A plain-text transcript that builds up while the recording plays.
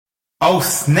Oh,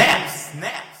 snap!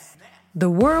 Snap! The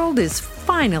world is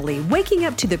finally waking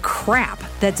up to the crap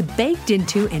that's baked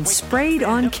into and sprayed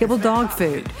on kibble dog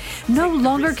food. No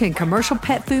longer can commercial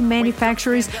pet food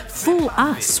manufacturers fool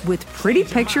us with pretty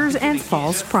pictures and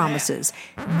false promises.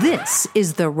 This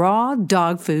is the raw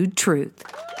dog food truth.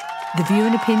 The view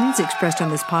and opinions expressed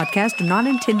on this podcast are not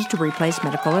intended to replace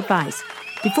medical advice.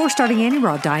 Before starting any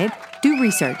raw diet, do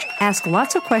research, ask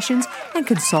lots of questions, and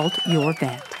consult your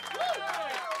vet.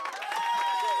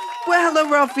 Well, hello,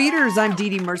 Raw Feeders. I'm Dee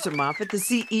Dee Mercer Moffat, the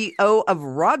CEO of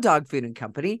Raw Dog Food and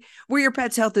Company, where your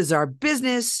pet's health is our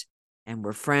business. And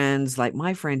we're friends like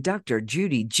my friend, Dr.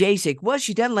 Judy Jasek. Well,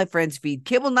 she doesn't let friends feed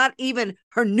kibble, not even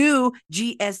her new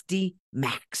GSD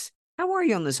Max. How are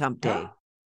you on this hump day? Oh,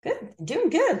 good. Doing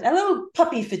good. A little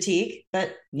puppy fatigue,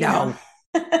 but no.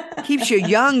 Keeps you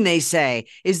young, they say.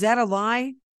 Is that a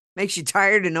lie? Makes you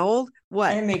tired and old?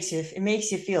 What? It makes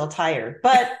you feel tired,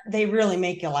 but they really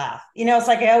make you laugh. It's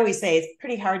like I always say, it's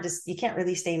pretty hard you can't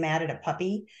really stay mad at a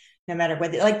puppy, no matter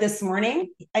whether, like this morning,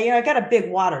 I got a big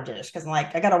water dish because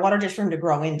I got a water dish for him to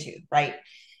grow into, right?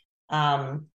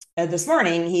 This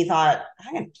morning he thought,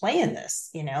 I'm going to play in this,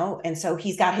 and so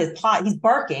he's got his pot, he's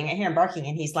barking, I hear him barking,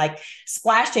 and he's like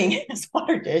splashing his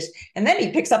water dish, and then he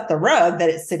picks up the rug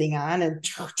that it's sitting on and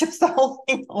tips the whole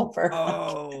thing over.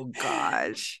 Oh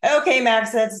gosh. Okay,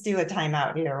 Max, let's do a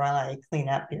timeout here while I clean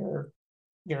up your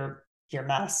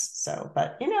mess. So,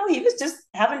 but he was just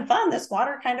having fun. This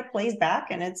water kind of plays back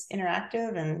and it's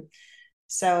interactive, and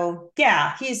so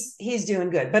yeah, he's doing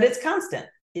good, but it's constant.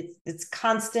 It's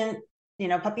constant.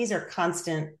 Puppies are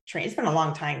constant train. It's been a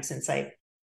long time since I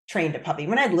trained a puppy.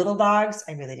 When I had little dogs,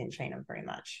 I really didn't train them very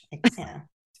much.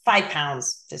 5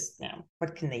 pounds, just,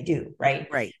 what can they do? Right.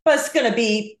 But it's going to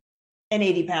be an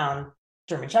 80-pound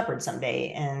German Shepherd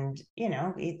someday. And,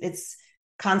 it's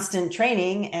constant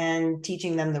training and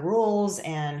teaching them the rules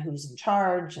and who's in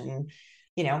charge and,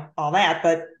 all that.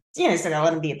 But, so I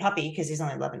let him be a puppy because he's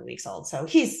only 11 weeks old. So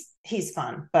he's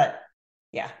fun, but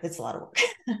yeah, it's a lot of work,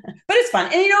 but it's fun.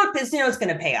 And it's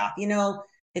going to pay off.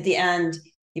 At the end,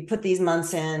 you put these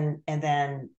months in, and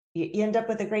then you end up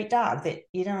with a great dog that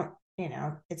you don't,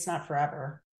 it's not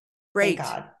forever. Right. Thank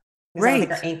God. Right. I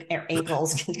don't think our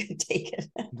ankles can take it.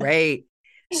 Right.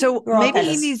 So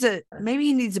maybe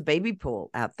he needs a baby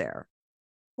pool out there.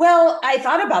 Well, I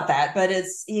thought about that, but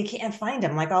you can't find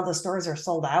them. Like all the stores are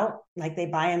sold out. Like they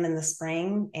buy them in the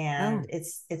spring, and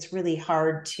it's really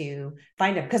hard to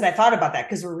find them. Because I thought about that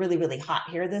because we're really, really hot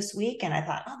here this week, and I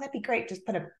thought, oh, that'd be great. Just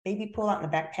put a baby pool out in the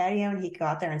back patio, and he could go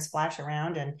out there and splash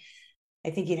around, and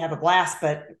I think he'd have a blast.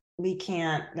 But we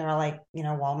can't. They're like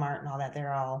Walmart and all that.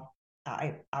 They're all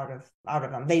out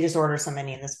of them. They just order so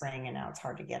many in the spring, and now it's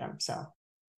hard to get them. So.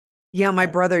 Yeah, my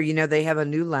brother, they have a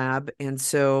new lab, and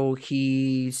so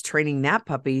he's training that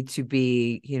puppy to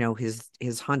be,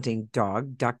 his hunting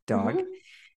dog, duck dog. Mm-hmm.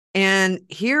 And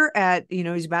here at,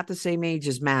 he's about the same age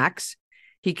as Max.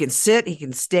 He can sit, he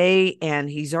can stay, and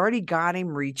he's already got him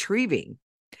retrieving.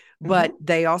 But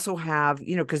they also have,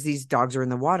 because these dogs are in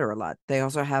the water a lot, they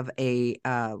also have a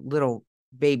little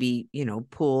baby,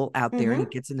 pool out there, and he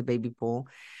gets in the baby pool.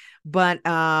 But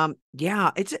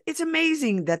yeah, it's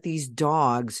amazing that these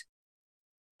dogs,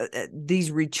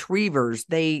 these retrievers,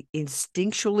 they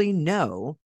instinctually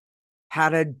know how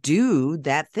to do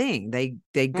that thing.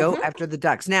 They go after the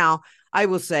ducks. Now, I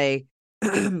will say,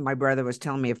 my brother was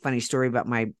telling me a funny story about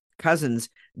my cousin's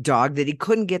dog, that he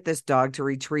couldn't get this dog to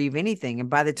retrieve anything. And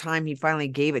by the time he finally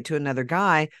gave it to another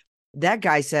guy, that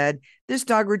guy said, this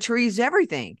dog retrieves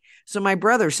everything. So my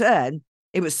brother said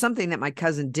it was something that my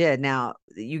cousin did. Now,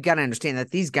 you got to understand that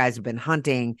these guys have been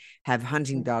have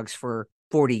hunting dogs for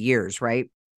 40 years, right?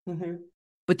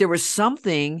 But there was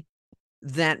something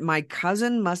that my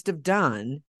cousin must have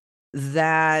done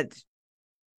that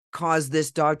caused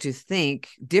this dog to think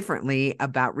differently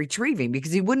about retrieving,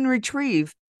 because he wouldn't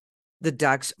retrieve the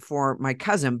ducks for my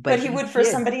cousin, but he would for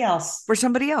somebody else. For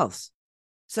somebody else.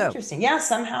 So interesting. Yeah,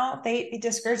 somehow they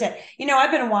discourage it.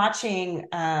 I've been watching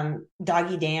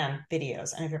Doggy Dan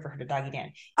videos. I don't know if you've ever heard of Doggy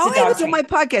Dan. He was on my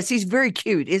podcast. He's very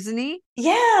cute, isn't he?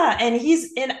 Yeah,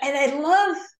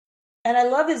 and I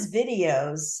love his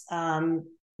videos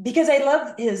because I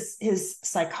love his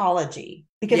psychology,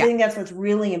 because I think that's what's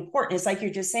really important. It's like you're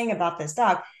just saying about this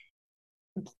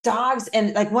dogs.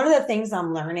 And like one of the things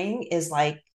I'm learning is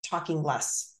like talking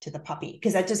less to the puppy,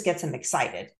 because that just gets him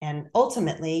excited. And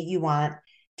ultimately you want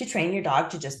to train your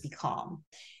dog to just be calm.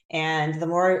 And the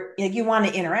more you want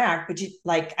to interact, but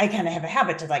I kind of have a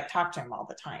habit to talk to him all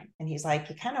the time. And he's like,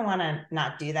 you kind of want to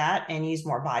not do that and use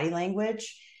more body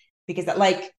language, because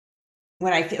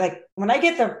when I feel like when I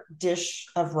get the dish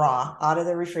of raw out of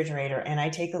the refrigerator and I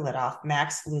take the lid off,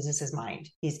 Max loses his mind.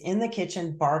 He's in the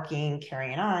kitchen barking,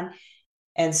 carrying on.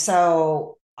 And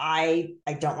so I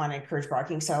don't want to encourage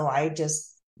barking. So I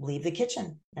just leave the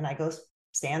kitchen and I go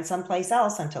stand someplace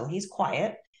else until he's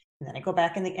quiet. And then I go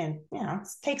back and it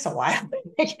takes a while to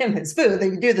make him his food.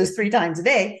 They do this 3 times a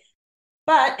day.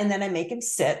 And then I make him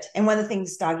sit. And one of the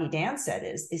things Doggy Dan said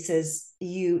is, it says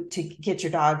to get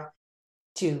your dog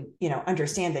to,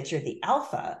 understand that you're the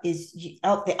alpha the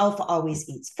alpha always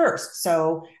eats first.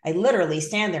 So I literally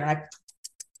stand there and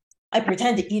I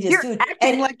pretend to eat his You're food.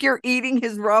 acting like you're eating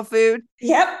his raw food.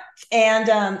 Yep. And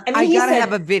I gotta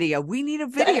have a video. We need a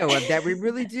video of that. We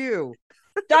really do.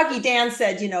 Doggy Dan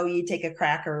said, you take a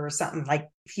cracker or something like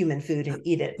human food and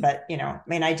eat it. But,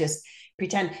 I just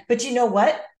pretend. But you know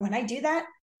what? When I do that,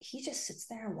 he just sits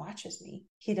there and watches me.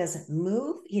 He doesn't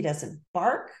move. He doesn't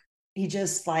bark. He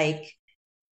just like,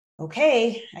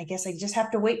 okay, I guess I just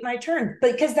have to wait my turn.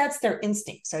 But because that's their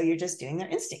instinct. So you're just doing their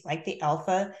instinct. Like the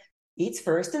alpha eats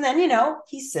first. And then,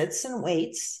 he sits and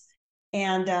waits.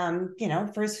 And,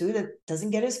 for his food, it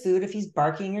doesn't get his food if he's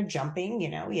barking or jumping,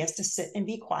 he has to sit and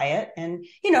be quiet and,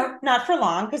 not for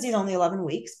long because he's only 11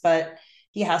 weeks, but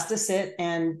he has to sit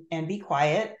and be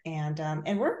quiet. And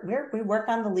we work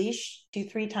on the leash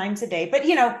 2-3 times a day, but,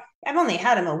 I've only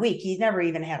had him a week. He's never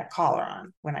even had a collar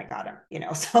on when I got him,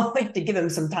 so I have to give him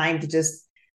some time to just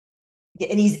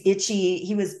get, and he's itchy.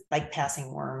 He was like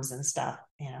passing worms and stuff,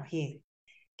 he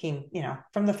came,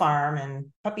 from the farm, and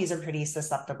puppies are pretty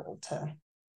susceptible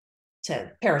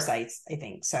to parasites, I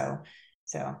think. So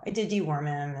I did deworm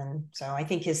him. And so I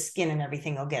think his skin and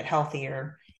everything will get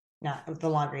healthier. Not the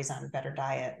longer he's on a better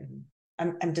diet.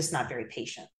 And I'm just not very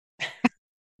patient.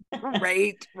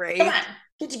 Right. Come on.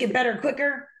 Did you get better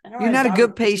quicker? You're not a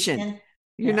good patient.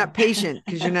 You're not patient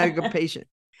because you're not a good patient.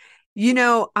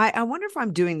 I wonder if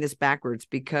I'm doing this backwards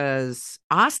because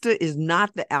Asta is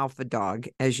not the alpha dog,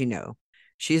 as you know.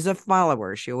 She's a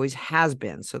follower. She always has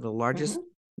been. So the largest,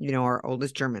 our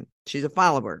oldest German, she's a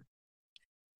follower.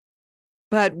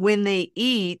 But when they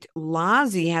eat,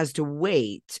 Lassie has to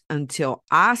wait until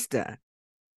Asta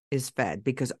is fed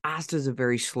because Asta is a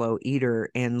very slow eater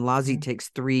and Lassie takes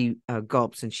 3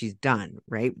 gulps and she's done,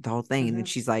 right? The whole thing. And then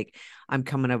she's like, I'm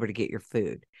coming over to get your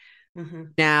food.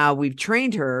 Now we've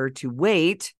trained her to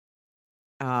wait.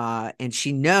 And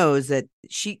she knows that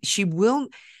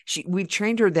we've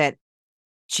trained her that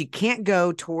she can't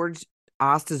go towards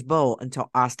Asta's bowl until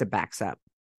Asta backs up.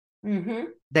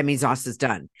 That means Asta's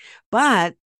done.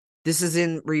 But this is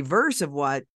in reverse of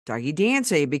what Doggy Dan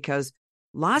say because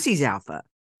Lassie's alpha.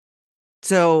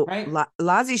 So right.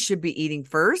 Lassie should be eating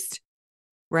first,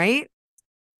 right?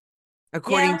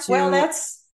 According to... Well,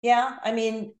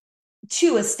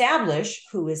 to establish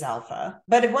who is alpha.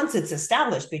 But once it's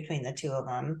established between the two of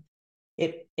them,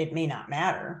 it may not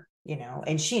matter.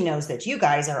 And she knows that you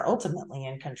guys are ultimately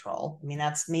in control.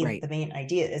 That's right. The main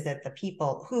idea is that the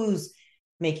people who's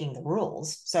making the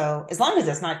rules. So as long as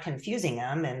it's not confusing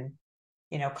them and,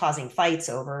 causing fights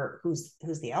over who's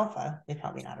the alpha, it's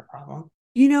probably not a problem.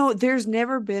 There's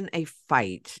never been a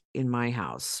fight in my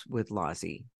house with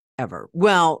Lassie ever.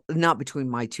 Well, not between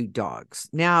my 2 dogs.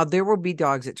 Now there will be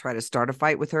dogs that try to start a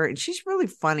fight with her and she's really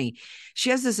funny. She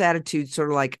has this attitude sort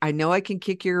of like, I know I can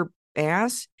kick your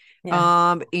ass.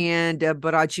 Yeah.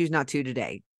 But I choose not to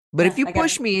today. But if you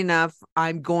push me enough,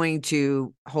 I'm going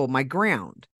to hold my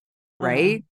ground.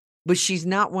 Right. But she's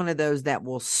not one of those that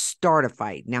will start a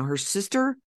fight. Now her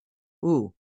sister,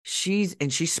 she's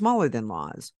smaller than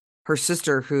Laws. Her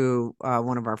sister, who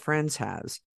one of our friends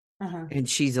has, and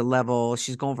she's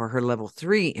going for her level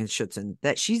 3 in Schutzen.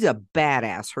 That she's a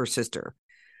badass, her sister.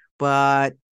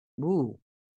 But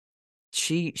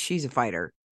she's a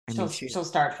fighter. She'll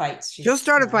start fights. She'll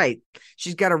start a fight.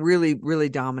 She's got a really, really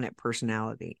dominant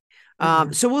personality.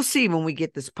 So we'll see when we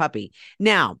get this puppy.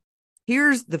 Now,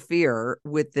 here's the fear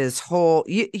with this whole,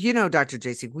 Dr.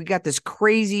 JC, we got this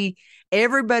crazy,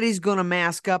 everybody's going to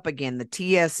mask up again,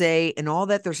 the TSA and all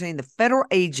that. They're saying the federal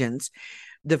agencies,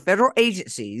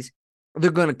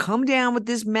 they're going to come down with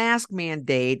this mask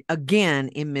mandate again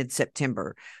in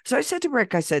mid-September. So I said to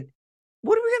Rick, I said,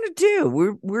 what are we going to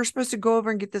do? We're supposed to go over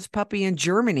and get this puppy in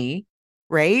Germany,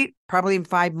 right? Probably in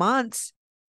 5 months.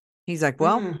 He's like,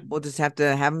 well, we'll just have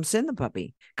to have him send the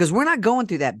puppy because we're not going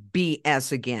through that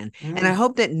BS again. And I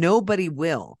hope that nobody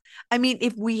will.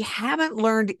 If we haven't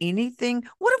learned anything,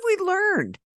 what have we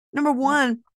learned? Number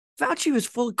one, Fauci was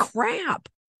full of crap.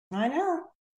 I know.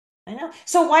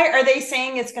 So why are they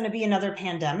saying it's going to be another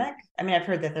pandemic? I've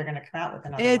heard that they're going to come out with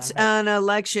another one. It's an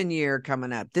election year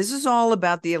coming up. This is all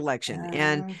about the election.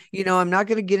 And, I'm not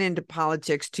going to get into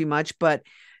politics too much, but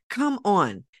come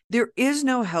on. There is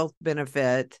no health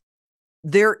benefit.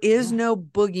 There is no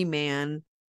boogeyman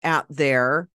out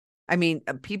there. I mean,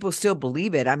 people still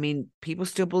believe it. I mean, people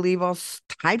still believe all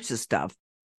types of stuff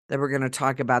that we're going to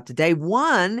talk about today.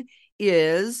 One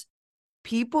is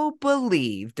people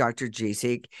believe, Dr.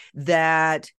 Jasek,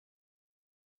 that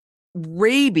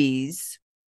rabies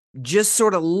just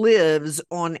sort of lives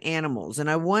on animals. And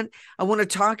I want to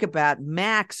talk about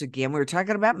Max again. We were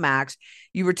talking about Max.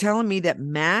 You were telling me that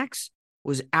Max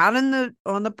was out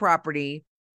on the property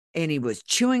and he was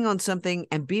chewing on something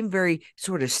and being very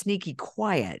sort of sneaky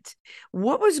quiet.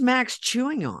 What was Max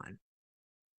chewing on?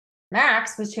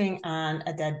 Max was chewing on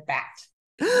a dead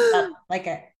bat, like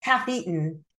a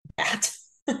half-eaten bat.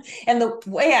 And the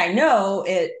way I know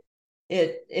it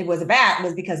was a bat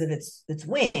was because of its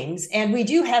wings. And we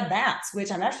do have bats,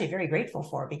 which I'm actually very grateful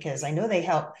for, because I know they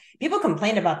help. People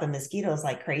complain about the mosquitoes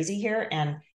like crazy here,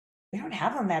 and we don't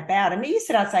have them that bad. I mean, you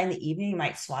sit outside in the evening, you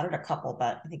might swat at a couple,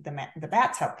 but I think the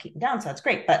bats help keep them down, so it's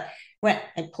great. But went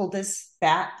and pulled this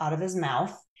bat out of his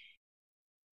mouth,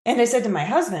 and I said to my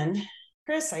husband,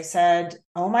 Chris, I said,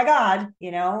 oh my God,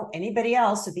 anybody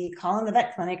else would be calling the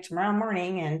vet clinic tomorrow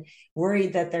morning and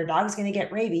worried that their dog's going to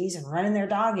get rabies and running their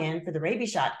dog in for the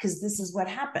rabies shot, because this is what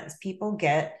happens. People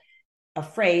get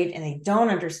afraid and they don't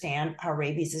understand how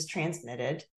rabies is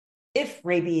transmitted, if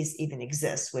rabies even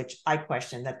exists, which I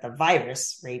question that the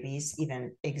virus rabies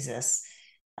even exists.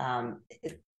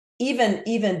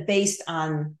 Even based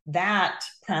on that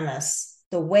premise,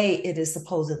 the way it is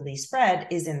supposedly spread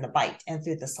is in the bite and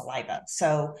through the saliva.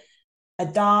 So a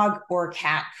dog or a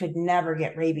cat could never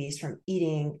get rabies from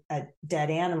eating a dead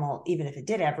animal, even if it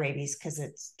did have rabies, because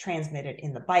it's transmitted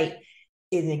in the bite.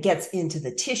 It gets into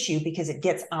the tissue because it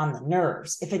gets on the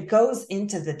nerves. If it goes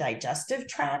into the digestive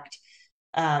tract,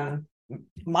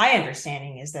 my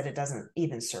understanding is that it doesn't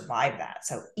even survive that.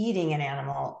 So eating an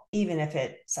animal, even if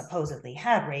it supposedly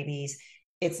had rabies,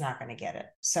 it's not going to get it.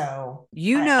 So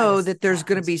that there's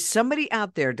going to be somebody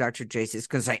out there, Dr. Jace, is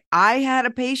going to say, I had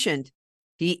a patient,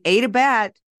 he ate a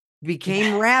bat,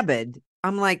 became rabid.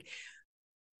 I'm like,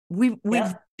 we've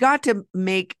got to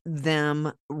make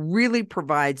them really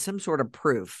provide some sort of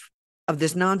proof of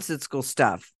this nonsensical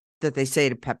stuff that they say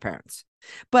to pet parents.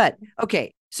 But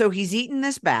okay, so he's eaten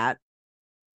this bat,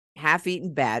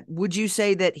 half-eaten bat. Would you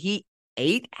say that he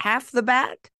ate half the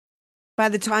bat by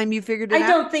the time you figured it out? I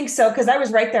don't think so, because I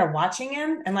was right there watching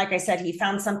him. And like I said, he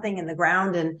found something in the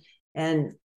ground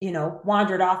and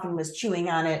wandered off and was chewing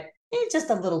on it. He's just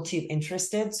a little too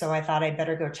interested. So I thought I'd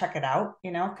better go check it out,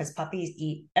 because puppies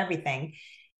eat everything.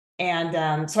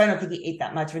 And so I don't think he ate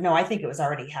that much. But no, I think it was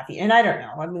already half eaten. And I don't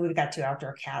know. I mean, we've got 2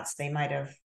 outdoor cats. They might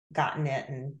have gotten it.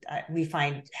 And we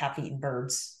find half-eaten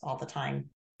birds all the time.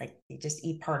 Like they just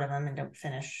eat part of them and don't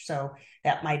finish. So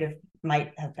that might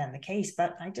have been the case,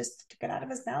 but I just took it out of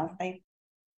his mouth. I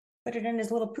put it in his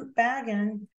little poop bag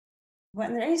and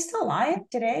went in there. He's still alive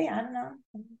today. I don't know.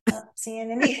 I'm not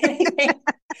seeing anything.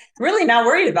 Really not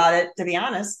worried about it, to be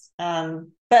honest.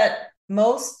 But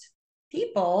most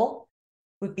people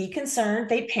would be concerned.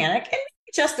 They panic, and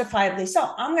justifiably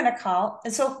so. I'm going to call.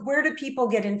 And so where do people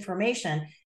get information?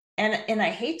 And I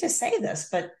hate to say this,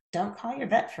 but don't call your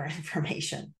vet for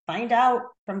information. Find out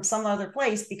from some other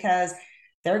place, because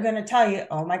they're going to tell you,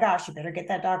 oh my gosh, you better get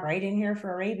that dog right in here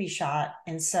for a rabies shot.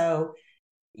 And so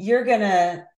you're going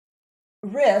to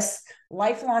risk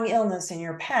lifelong illness in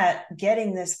your pet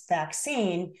getting this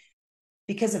vaccine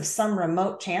because of some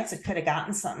remote chance it could have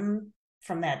gotten something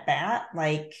from that bat.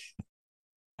 Like,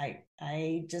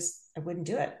 I wouldn't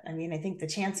do it. I mean, I think the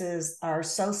chances are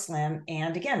so slim.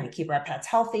 And again, we keep our pets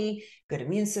healthy, good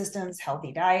immune systems,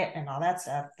 healthy diet, and all that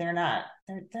stuff. They're not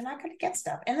going to get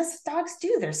stuff. And this dogs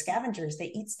do. They're scavengers.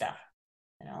 They eat stuff,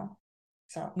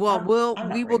 So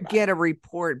we will get a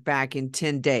report back in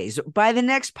 10 days. By the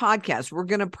next podcast, we're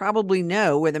going to probably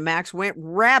know whether Max went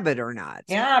rabid or not.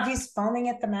 Yeah, if he's foaming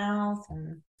at the mouth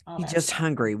and all that. He's just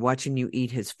hungry watching you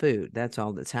eat his food. That's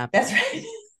all that's happening. That's right.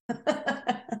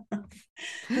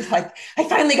 He's like, I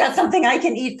finally got something I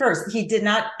can eat first. I did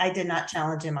not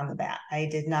challenge him on the bat. I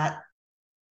did not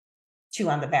chew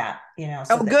on the bat,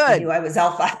 so good. He knew I was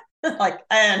alpha. Like,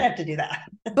 I don't have to do that.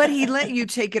 But he let you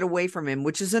take it away from him,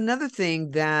 which is another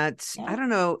thing that I don't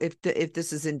know if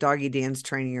this is in Doggy Dan's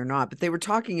training or not, but they were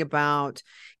talking about,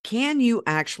 can you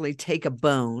actually take a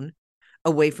bone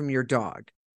away from your dog?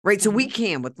 Right. Mm-hmm. So we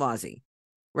can with Lozzie,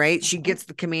 right? Mm-hmm. She gets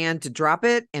the command to drop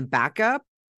it and back up.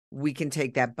 We can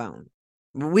take that bone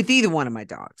with either one of my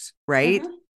dogs. Right.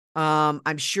 Mm-hmm.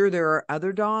 I'm sure there are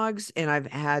other dogs, and I've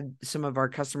had some of our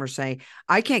customers say,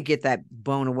 I can't get that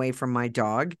bone away from my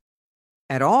dog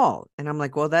at all. And I'm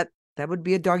like, well, that would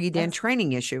be a Doggy Dan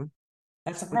training issue.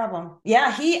 That's a problem.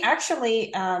 Yeah, he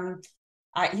actually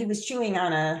he was chewing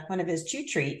on one of his chew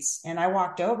treats, and I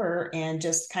walked over and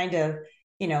just kind of,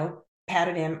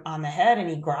 patted him on the head, and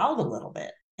he growled a little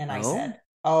bit. And I Oh, said,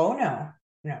 "Oh no,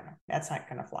 no, no, that's not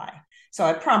going to fly." So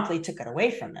I promptly took it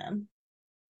away from him.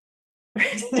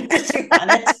 Chew on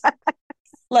it,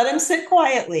 let him sit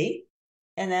quietly,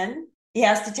 and then he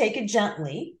has to take it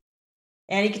gently.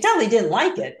 And he could tell he didn't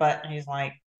like it, but he's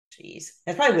like, geez,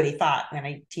 that's probably what he thought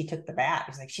when he took the bat.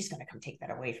 He's like, she's going to come take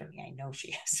that away from me. I know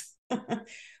she is,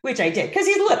 which I did because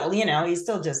he's little, he's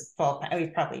still just 12 pounds.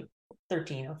 He's probably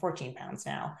 13 or 14 pounds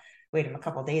now. Weighed him a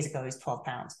couple of days ago. He's 12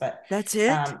 pounds, but that's it.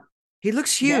 um, He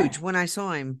looks yeah, huge when I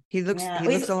saw him. He looks yeah. he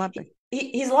looks a lot big.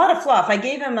 He's a lot of fluff. I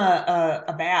gave him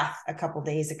a bath a couple of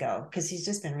days ago because he's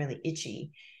just been really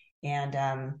itchy. And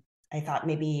I thought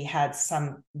maybe he had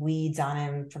some weeds on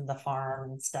him from the farm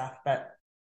and stuff, but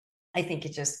I think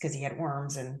it's just because he had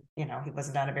worms and, he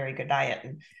wasn't on a very good diet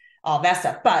and all that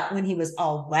stuff. But when he was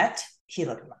all wet, he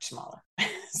looked much smaller.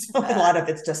 So a lot of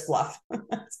it's just fluff.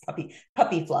 It's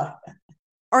puppy fluff.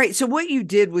 All right. So what you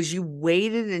did was you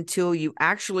waited until you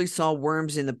actually saw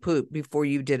worms in the poop before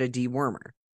you did a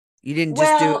dewormer. You didn't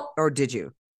just do it, Well, or did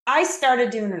you? I started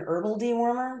doing an herbal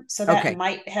dewormer, so that Okay.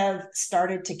 might have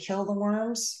started to kill the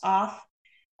worms off.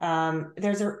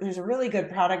 There's a really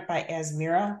good product by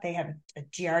Asmira. They have a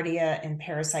Giardia and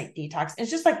parasite detox.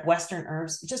 It's just like Western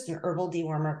herbs, just an herbal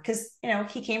dewormer because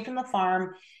he came from the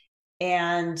farm,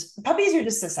 and puppies are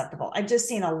just susceptible. I've just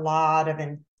seen a lot of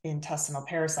intestinal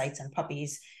parasites in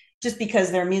puppies just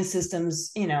because their immune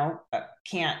systems,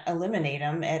 can't eliminate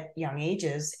them at young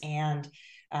ages. And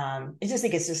I just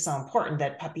think it's just so important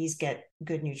that puppies get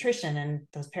good nutrition and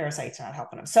those parasites are not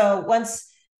helping them. So once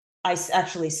I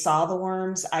actually saw the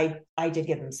worms, I did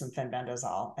give him some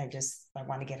fenbendazole. I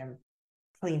want to get him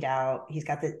cleaned out. He's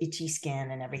got the itchy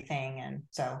skin and everything. And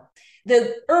so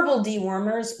the herbal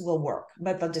dewormers will work,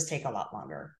 but they'll just take a lot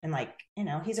longer. And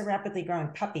he's a rapidly growing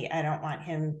puppy. I don't want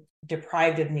him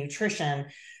deprived of nutrition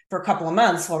for a couple of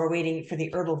months while we're waiting for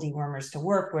the herbal dewormers to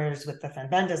work. Whereas with the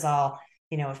fenbendazole,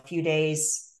 a few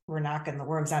days, we're knocking the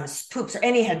worms on his poops,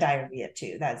 and he had diarrhea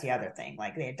too. That's the other thing.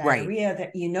 Like they had Right. diarrhea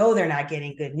that they're not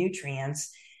getting good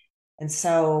nutrients. And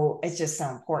so it's just so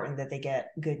important that they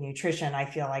get good nutrition. I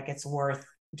feel like it's worth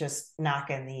just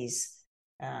knocking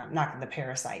the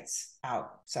parasites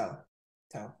out. So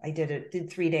I did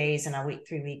 3 days, and I'll wait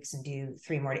 3 weeks and do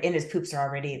 3 more. And his poops are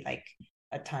already like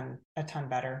a ton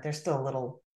better. They're still a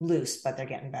little loose, but they're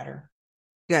getting better.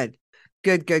 Good.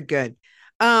 Good, good, good.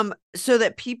 So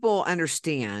that people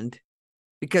understand,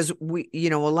 because a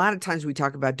lot of times we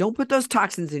talk about don't put those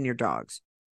toxins in your dogs.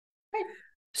 Right.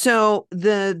 So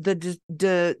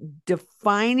the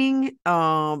defining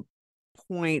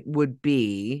point would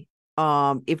be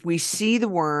if we see the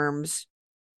worms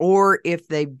or if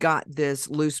they've got this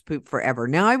loose poop forever.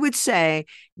 Now, I would say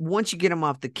once you get them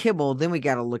off the kibble, then we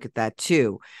got to look at that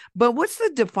too. But what's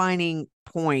the defining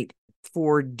point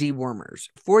for dewormers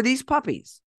for these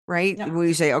puppies, right? Yeah. When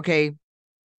you say, okay,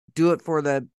 do it for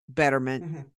the betterment,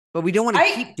 Mm-hmm. but we don't want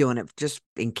to keep doing it just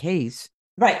in case.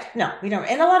 Right. No, we don't.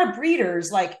 And a lot of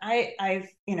breeders, like I've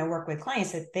worked with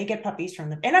clients that they get puppies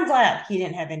from and I'm glad he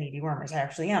didn't have any dewormers. I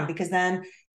actually am, because then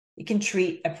you can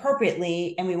treat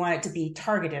appropriately, and we want it to be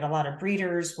targeted. A lot of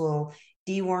breeders will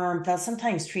deworm. They'll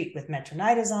sometimes treat with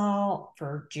metronidazole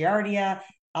for Giardia,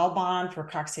 Albon for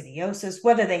coccidiosis,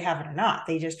 whether they have it or not.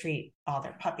 They just treat all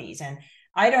their puppies. And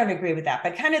I don't agree with that.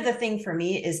 But kind of the thing for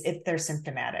me is if they're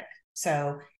symptomatic.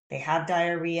 So they have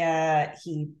diarrhea,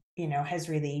 he, has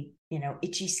really,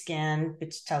 itchy skin,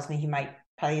 which tells me he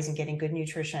probably isn't getting good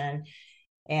nutrition.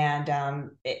 And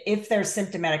if they're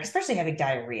symptomatic, especially having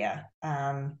diarrhea,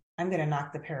 I'm going to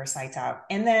knock the parasites out.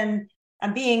 And then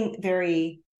I'm being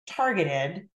very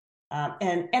targeted.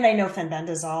 And I know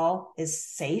fenbendazole is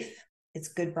safe. It's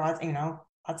good broad,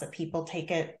 lots of people take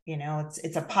it.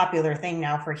 It's a popular thing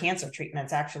now for cancer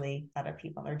treatments. Actually, a lot of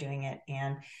people are doing it,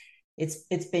 and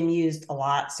it's been used a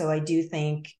lot. So I do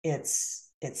think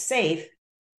it's safe.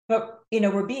 But,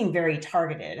 we're being very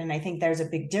targeted. And I think there's a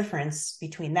big difference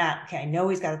between that. Okay, I know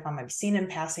he's got a problem. I've seen him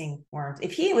passing worms.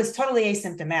 If he was totally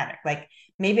asymptomatic, like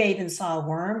maybe I even saw a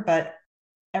worm, but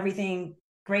everything,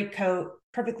 great coat,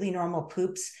 perfectly normal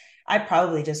poops, I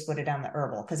probably just put it on the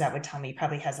herbal because that would tell me he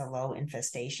probably has a low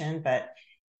infestation. But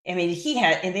I mean,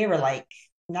 and they were like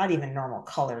not even normal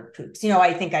colored poops.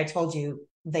 I think I told you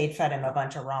they'd fed him a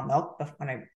bunch of raw milk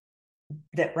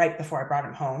right before I brought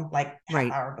him home, like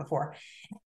half hour before.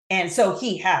 And so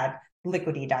he had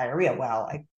liquidy diarrhea. Well,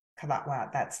 I thought, wow,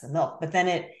 that's the milk. But then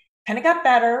it kind of got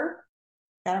better,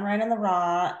 got him right on the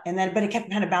raw. But it kept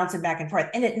kind of bouncing back and forth.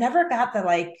 And it never got the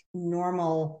like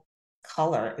normal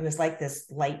color. It was like this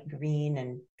light green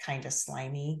and kind of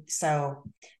slimy. So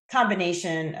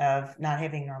combination of not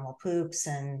having normal poops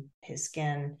and his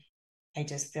skin, I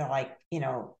just feel like,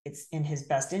 it's in his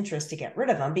best interest to get rid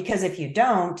of him, because if you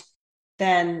don't,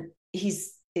 then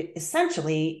he's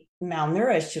essentially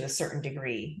malnourished to a certain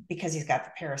degree because he's got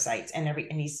the parasites and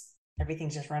everything's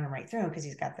just running right through him because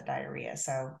he's got the diarrhea.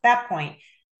 So at that point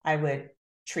I would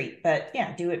treat, but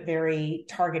yeah, do it very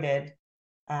targeted,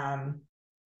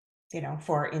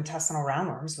 for intestinal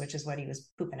roundworms, which is what he was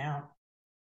pooping out.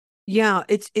 Yeah,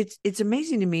 it's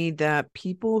amazing to me that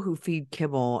people who feed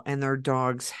kibble and their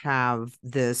dogs have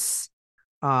this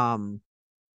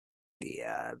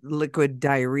liquid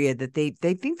diarrhea, that they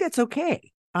think that's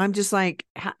okay. I'm just like,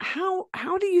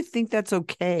 how do you think that's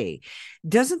okay?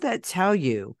 Doesn't that tell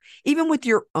you, even with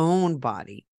your own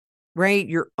body, right?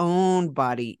 Your own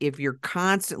body, if you're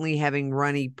constantly having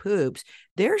runny poops,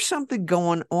 there's something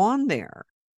going on there,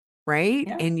 right?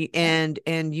 Yeah.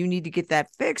 And you need to get that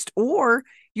fixed, or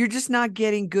you're just not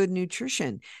getting good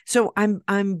nutrition. So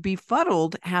I'm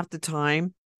befuddled half the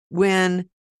time when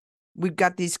we've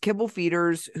got these kibble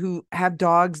feeders who have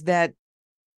dogs that,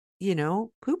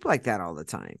 poop like that all the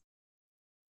time.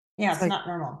 Yeah, it's not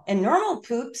normal. And normal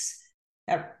poops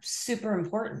are super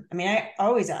important. I mean, I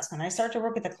always ask when I start to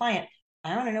work with a client,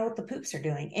 I want to know what the poops are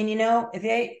doing. And if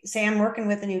they say I'm working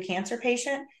with a new cancer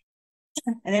patient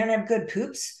and they don't have good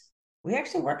poops, we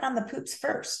actually work on the poops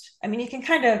first. I mean, you can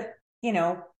kind of,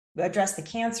 address the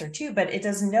cancer too, but it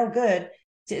does no good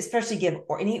to especially give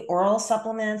any oral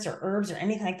supplements or herbs or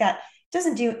anything like that. It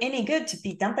doesn't do any good to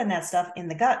be dumping that stuff in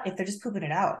the gut if they're just pooping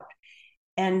it out.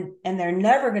 And they're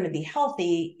never going to be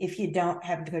healthy if you don't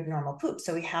have good normal poop.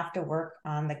 So we have to work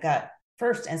on the gut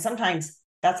first. And sometimes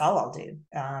that's all I'll do.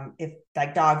 If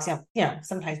like dogs,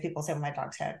 sometimes people say, well, my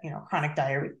dog's had, chronic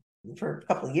diarrhea for a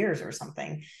couple of years or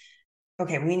something.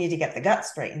 Okay, we need to get the gut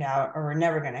straightened out, or we're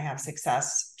never going to have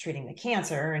success treating the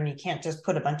cancer. And you can't just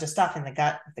put a bunch of stuff in the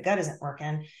gut. If the gut isn't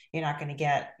working, you're not going to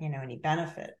get, any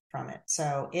benefit from it.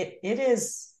 So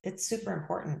it's super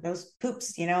important. Those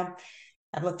poops,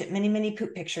 I've looked at many, many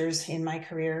poop pictures in my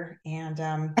career,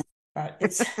 and but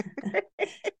it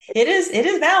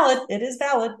is valid. It is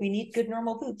valid. We need good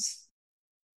normal poops.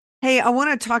 Hey, I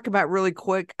want to talk about really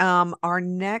quick our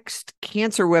next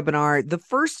cancer webinar. The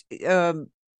first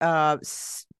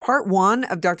part one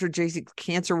of Dr. Jasek's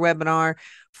cancer webinar,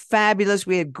 fabulous.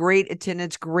 We had great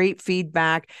attendance, great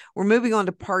feedback. We're moving on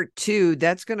to part two.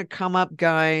 That's going to come up,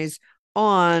 guys,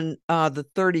 on the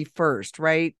 31st,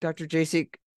 right, Dr.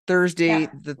 Jasek? Thursday,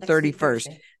 the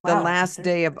 31st, the last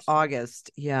day of August.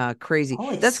 Yeah, crazy.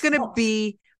 That's going to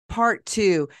be part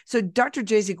two. So, Dr.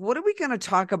 Jasek, what are we going to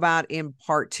talk about in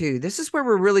part two? This is where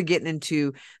we're really getting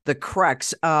into the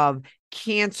crux of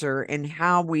cancer and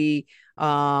how we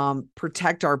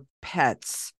protect our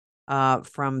pets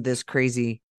from this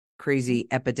crazy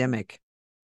epidemic.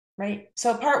 Right.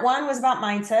 So part one was about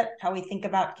mindset, how we think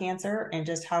about cancer and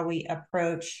just how we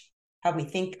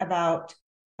think about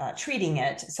treating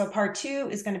it. So part two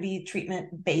is going to be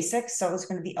treatment basics. So it's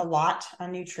going to be a lot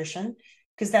on nutrition,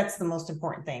 because that's the most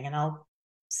important thing. And I'll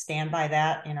stand by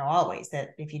that, always,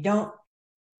 that if you don't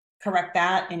correct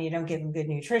that and you don't give them good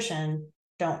nutrition,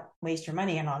 don't waste your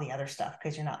money on all the other stuff,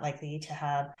 because you're not likely to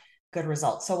have good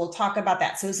results. So we'll talk about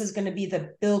that. So this is going to be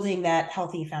the building that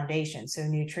healthy foundation. So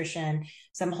nutrition,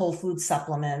 some whole food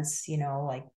supplements,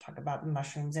 like talk about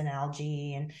mushrooms and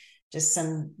algae, and just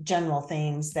some general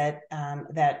things that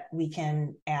we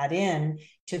can add in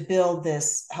to build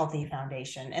this healthy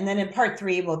foundation. And then in part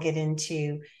three, we'll get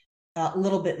into a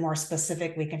little bit more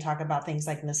specific. We can talk about things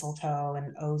like mistletoe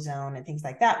and ozone and things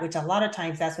like that, which a lot of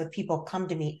times that's what people come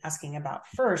to me asking about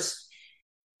first.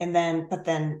 But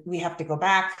then we have to go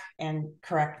back and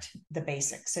correct the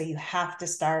basics. So you have to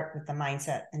start with the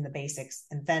mindset and the basics,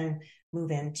 and then move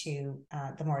into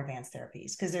the more advanced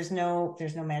therapies, because there's no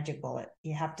magic bullet.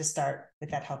 You have to start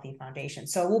with that healthy foundation.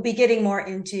 So we'll be getting more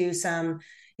into some,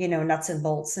 nuts and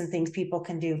bolts and things people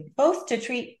can do both to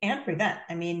treat and prevent.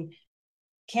 I mean,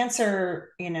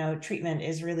 cancer, treatment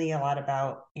is really a lot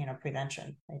about,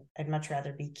 prevention. I'd much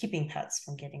rather be keeping pets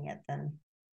from getting it than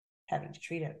having to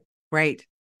treat it. Right.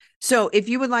 So if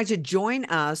you would like to join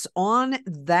us on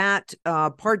that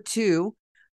part two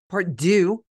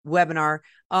webinar,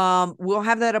 we'll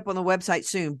have that up on the website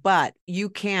soon, but you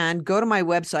can go to my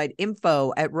website,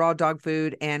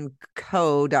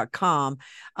 info@rawdogfoodandco.com.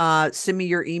 Send me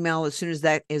your email. As soon as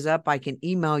that is up, I can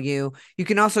email you. You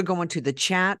can also go into the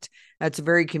chat. That's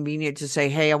very convenient to say,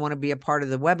 hey, I want to be a part of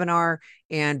the webinar,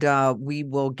 and we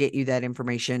will get you that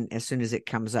information as soon as it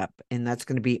comes up. And that's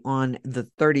going to be on the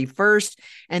 31st.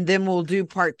 And then we'll do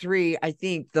part three, I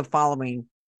think, the following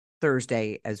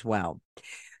Thursday as well.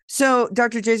 So,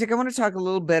 Dr. Jasek, I want to talk a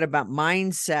little bit about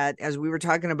mindset, as we were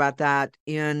talking about that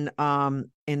in the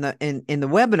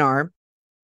webinar,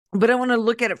 but I want to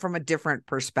look at it from a different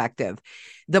perspective.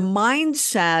 The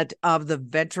mindset of the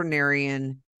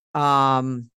veterinarian,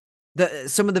 some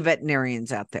of the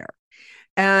veterinarians out there.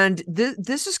 And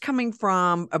this is coming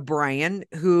from a Brian,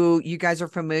 who you guys are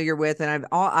familiar with, and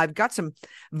I've got some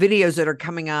videos that are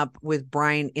coming up with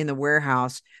Brian in the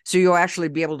warehouse, so you'll actually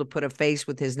be able to put a face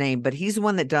with his name. But he's the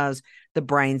one that does the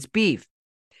Brian's Beef.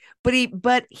 But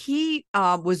he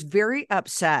was very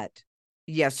upset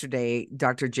yesterday,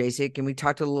 Dr. Jasek, and we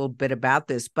talked a little bit about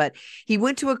this. But he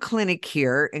went to a clinic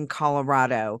here in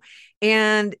Colorado,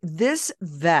 and this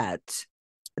vet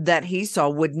that he saw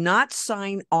would not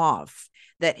sign off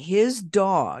that his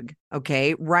dog,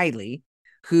 okay, Riley,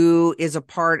 who is a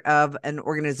part of an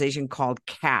organization called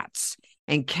CATS,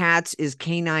 and CATS is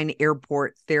Canine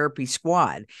Airport Therapy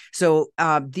Squad. So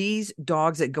these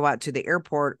dogs that go out to the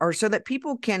airport are so that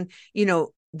people can,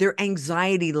 their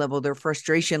anxiety level, their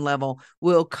frustration level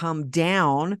will come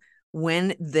down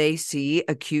when they see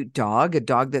a cute dog, a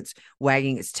dog that's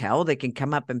wagging its tail. They can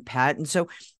come up and pet. And so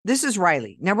this is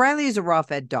Riley. Now, Riley is a raw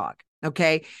fed dog.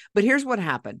 Okay. But here's what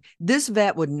happened. This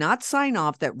vet would not sign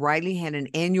off that Riley had an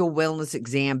annual wellness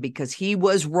exam because he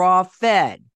was raw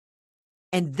fed.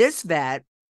 And this vet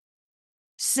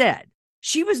said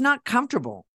she was not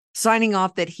comfortable signing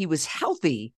off that he was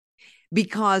healthy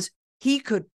because he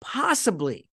could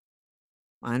possibly,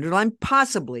 I underline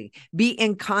possibly, be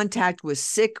in contact with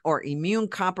sick or immune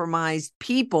compromised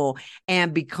people.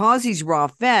 And because he's raw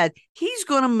fed, he's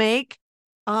going to make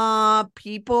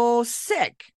people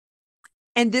sick.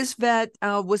 And this vet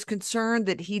was concerned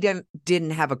that he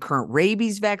didn't have a current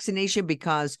rabies vaccination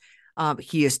because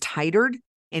he is titered,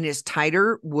 and his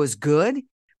titer was good.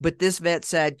 But this vet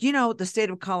said, the state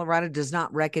of Colorado does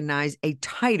not recognize a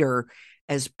titer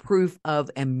as proof of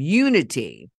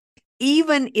immunity,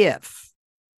 even if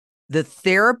the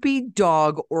Therapy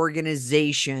Dog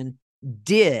organization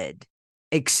did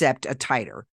accept a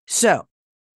titer. So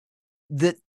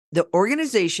the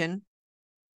organization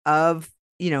of,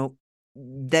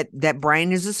 that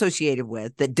Brian is associated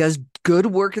with, that does good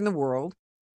work in the world,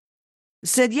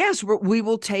 said, yes, we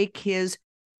will take his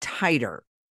titer.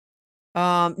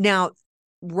 Now,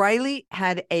 Riley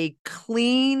had a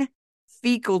clean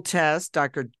fecal test,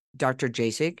 Dr.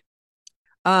 Jasek,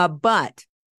 but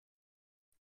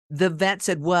the vet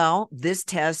said, well, this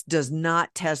test does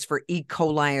not test for E.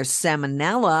 coli or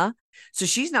salmonella, so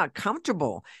she's not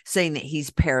comfortable saying that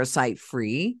he's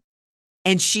parasite-free.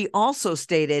 And she also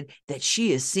stated that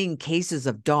she has seen cases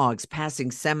of dogs passing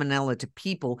salmonella to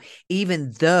people,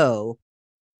 even though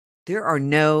there are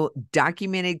no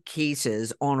documented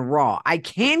cases on raw. I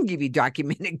can give you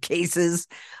documented cases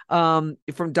from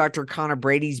Dr. Connor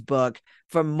Brady's book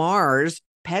from Mars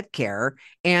Pet Care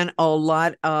and a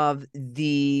lot of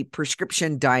the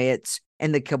prescription diets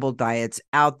and the kibble diets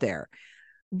out there.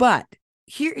 But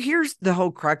here's the whole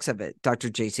crux of it, Dr.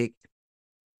 Jasek.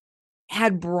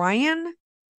 Had Brian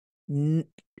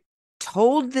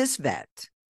told this vet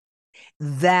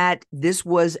that this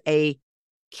was a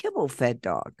kibble-fed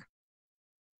dog,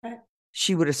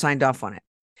 she would have signed off on it.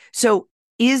 So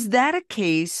is that a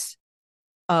case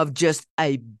of just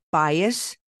a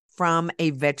bias from a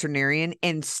veterinarian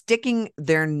and sticking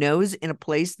their nose in a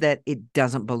place that it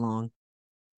doesn't belong?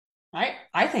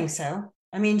 I think so.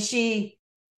 I mean,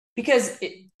 because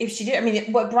if she did, I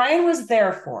mean, what Brian was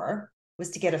there for was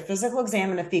to get a physical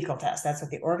exam and a fecal test. That's what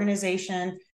the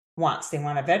organization wants. They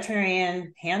want a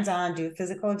veterinarian, hands-on, do a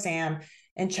physical exam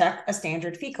and check a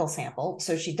standard fecal sample.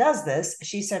 So she does this.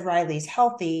 She said Riley's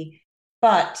healthy,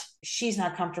 but she's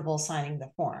not comfortable signing the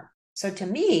form. So to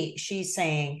me, she's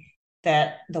saying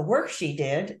that the work she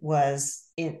did was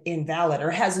invalid or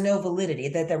has no validity,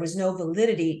 that there was no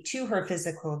validity to her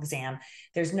physical exam.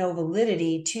 There's no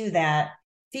validity to that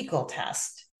fecal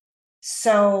test.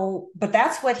 So, but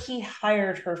that's what he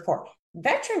hired her for.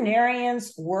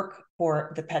 Veterinarians work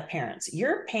for the pet parents.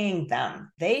 You're paying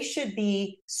them. They should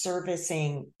be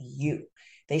servicing you.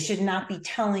 They should not be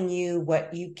telling you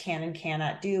what you can and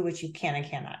cannot do, what you can and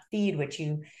cannot feed,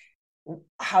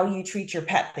 how you treat your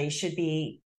pet. You should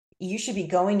be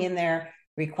going in there,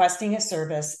 requesting a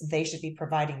service. They should be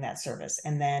providing that service,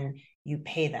 and then you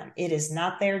pay them. It is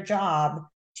not their job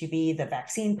to be the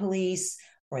vaccine police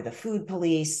or the food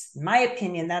police. In my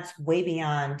opinion, that's way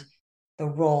beyond the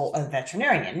role of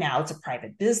veterinarian. Now it's a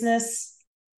private business.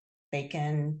 They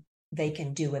can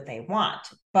do what they want.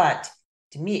 But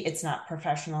to me, it's not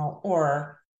professional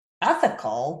or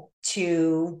ethical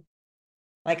to,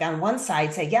 like, on one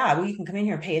side say, yeah, well, you can come in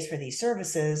here and pay us for these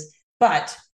services,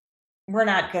 but we're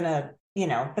not gonna,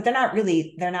 but they're not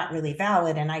really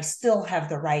valid. And I still have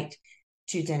the right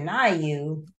to deny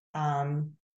you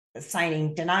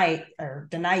deny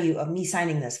you of me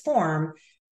signing this form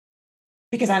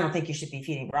because I don't think you should be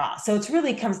feeding raw. So it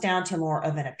really comes down to more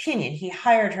of an opinion. He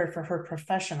hired her for her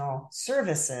professional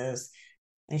services,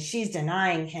 and she's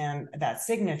denying him that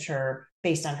signature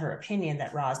based on her opinion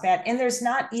that raw is bad. And there's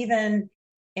not even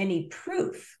any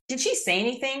proof. Did she say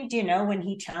anything? Do you know when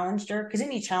he challenged her? Because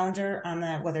didn't he challenge her on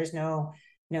there's no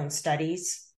known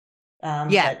studies?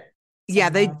 Yeah. Yeah,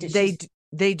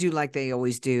 they do like they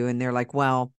always do. And they're like,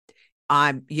 well,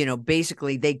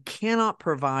 basically they cannot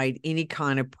provide any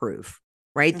kind of proof,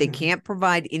 right? Mm-hmm. They can't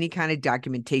provide any kind of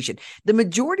documentation. The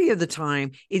majority of the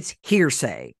time it's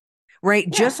hearsay, right?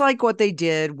 Yeah. Just like what they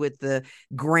did with the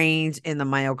grains and the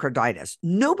myocarditis.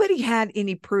 Nobody had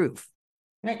any proof.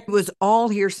 Right. It was all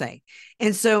hearsay.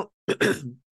 And so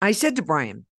I said to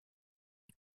Brian,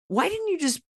 why didn't you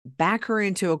just back her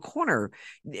into a corner?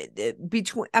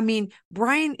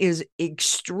 Brian is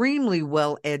extremely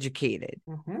well educated.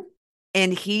 Mm-hmm.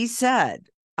 And he said,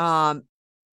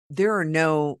 there are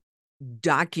no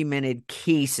documented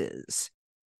cases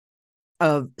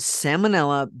of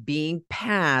salmonella being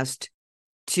passed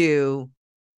to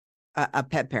a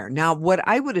pet parent. Now, what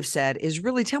I would have said is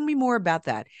really tell me more about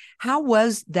that. How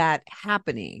was that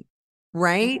happening?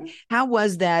 Right? Mm-hmm. How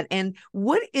was that? And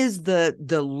what is the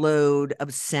load of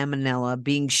salmonella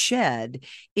being shed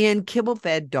in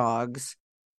kibble-fed dogs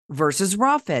versus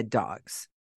raw-fed dogs?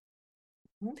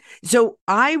 Mm-hmm. So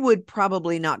I would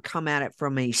probably not come at it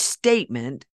from a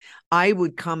statement. I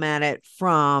would come at it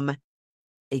from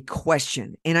a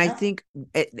question. And I think,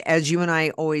 as you and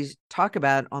I always talk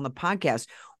about on the podcast,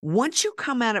 once you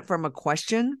come at it from a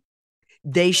question,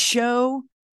 they show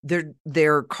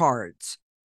their cards,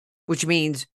 which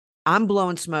means I'm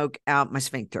blowing smoke out my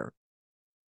sphincter.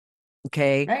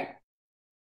 Okay.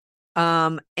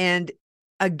 Right. And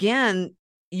again,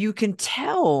 you can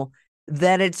tell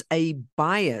that it's a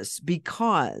bias,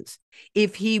 because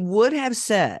if he would have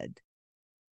said,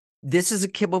 this is a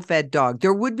kibble-fed dog,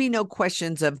 there would be no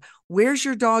questions of, where's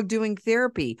your dog doing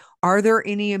therapy? Are there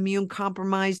any immune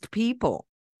compromised people?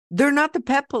 They're not the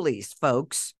pet police,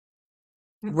 folks.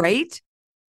 Mm-hmm. Right?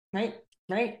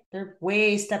 Right. They're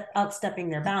way outstepping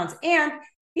their bounds. And,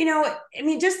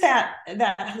 just that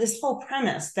this whole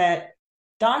premise that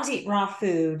dogs eat raw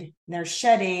food, they're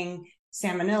shedding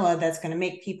salmonella that's going to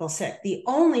make people sick. The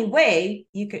only way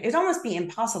it'd almost be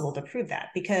impossible to prove that,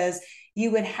 because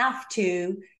you would have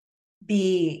to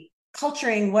be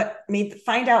culturing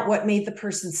find out what made the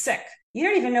person sick. You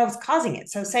don't even know what's causing it.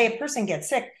 So say a person gets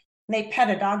sick, they pet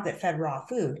a dog that fed raw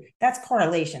food. That's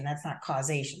correlation. That's not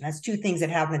causation. That's two things that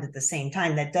happened at the same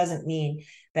time. That doesn't mean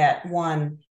that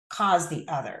one caused the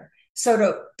other. So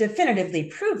to definitively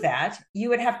prove that, you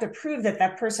would have to prove that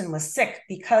that person was sick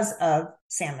because of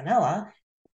salmonella.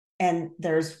 And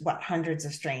there's hundreds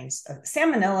of strains of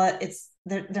salmonella.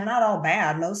 They're not all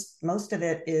bad. Most of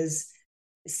it is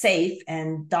safe,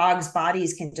 and dogs'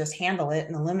 bodies can just handle it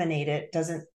and eliminate it.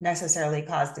 Doesn't necessarily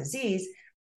cause disease.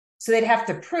 So they'd have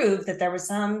to prove that there was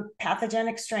some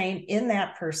pathogenic strain in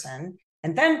that person,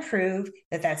 and then prove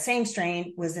that that same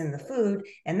strain was in the food,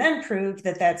 and then prove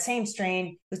that that same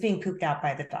strain was being pooped out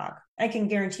by the dog. I can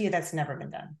guarantee you that's never been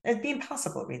done. It'd be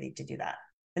impossible really to do that.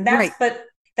 And but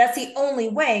that's the only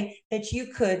way that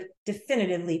you could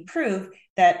definitively prove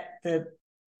that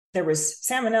there was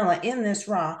salmonella in this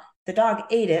raw, the dog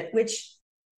ate it, which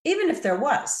even if there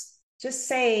was, just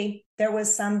say there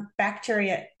was some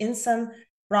bacteria in some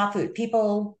raw food,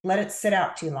 people let it sit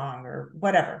out too long or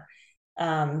whatever.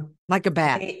 Like a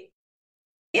bat.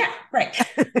 Yeah, right.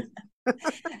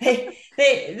 they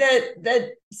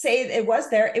say it was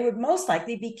there, it would most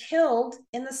likely be killed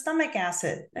in the stomach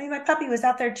acid. I mean, my puppy was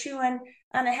out there chewing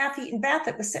on a half-eaten bat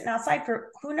that was sitting outside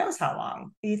for who knows how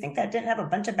long. Do you think that didn't have a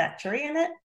bunch of bacteria in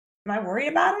it? Am I worried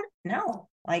about it? No.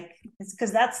 It's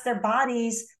because that's their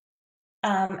bodies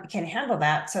can handle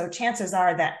that. So chances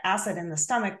are that acid in the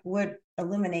stomach would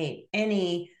eliminate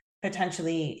any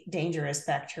potentially dangerous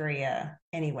bacteria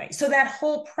anyway. So that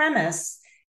whole premise,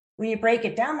 when you break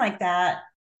it down like that,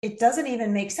 it doesn't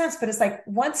even make sense. But it's like,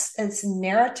 once this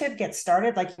narrative gets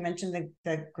started, like you mentioned,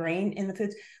 the grain in the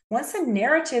foods, once the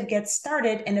narrative gets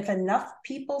started, and if enough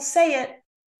people say it,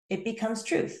 it becomes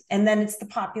truth. And then it's the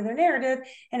popular narrative,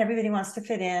 and everybody wants to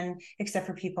fit in, except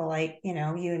for people like, you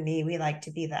and me, we like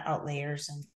to be the outliers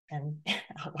and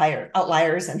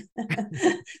outliers and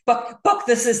book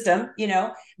the system,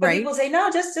 but right. People say,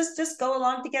 no, just go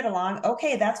along to get along.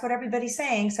 Okay. That's what everybody's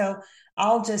saying. So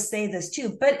I'll just say this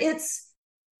too, but vets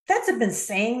have been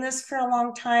saying this for a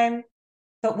long time.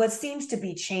 But what seems to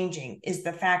be changing is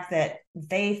the fact that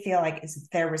they feel like it's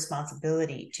their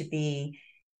responsibility to be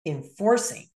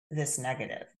enforcing this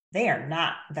negative. They are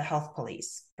not the health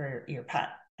police for your pet.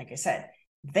 Like I said,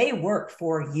 they work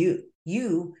for you.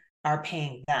 You are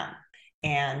paying them,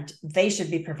 and they should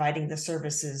be providing the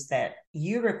services that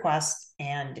you request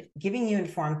and giving you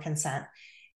informed consent.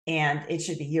 And it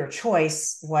should be your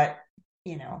choice what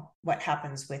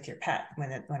happens with your pet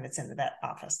when it's in the vet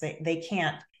office. They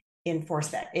can't enforce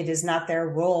that. It is not their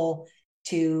role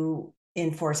to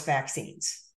enforce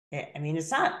vaccines. I mean,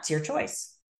 it's your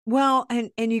choice. Well,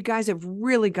 and you guys have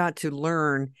really got to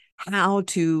learn how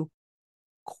to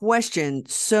question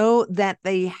so that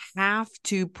they have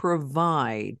to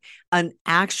provide an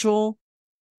actual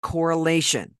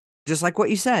correlation. Just like what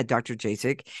you said, Dr.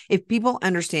 Jasek, if people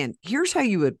understand, here's how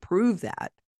you would prove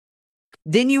that,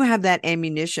 then you have that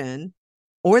ammunition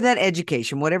or that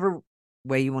education, whatever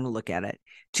way you want to look at it,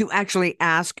 to actually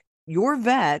ask your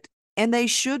vet, and they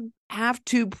should have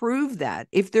to prove that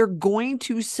if they're going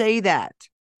to say that,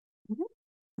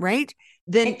 right?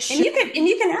 Then and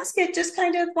you can ask it just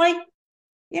kind of like,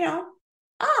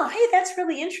 oh, hey, that's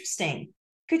really interesting.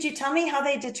 Could you tell me how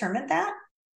they determined that?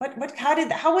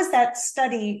 How was that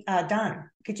study done?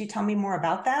 Could you tell me more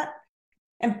about that?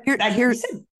 And you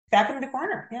said back in the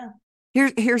corner. Yeah.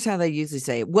 Here's how they usually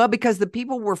say it. Well, because the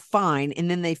people were fine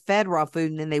and then they fed raw food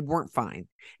and then they weren't fine.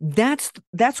 That's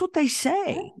what they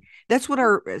say. Yeah. That's what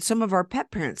some of our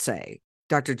pet parents say,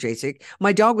 Dr. Jasek.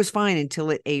 My dog was fine until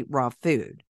it ate raw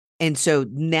food. And so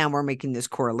now we're making this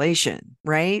correlation,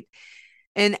 right?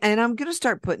 And I'm going to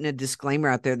start putting a disclaimer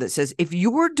out there that says, if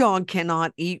your dog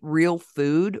cannot eat real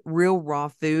raw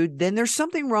food, then there's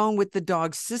something wrong with the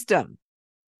dog system.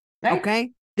 Right.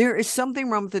 Okay? There is something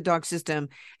wrong with the dog system,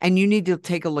 and you need to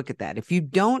take a look at that. If you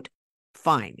don't,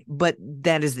 fine. But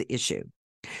that is the issue.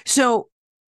 So,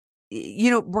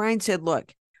 Brian said,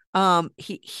 look,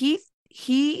 he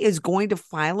is going to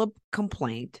file a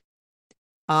complaint.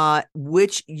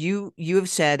 Which you have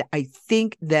said, I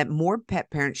think that more pet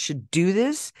parents should do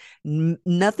this.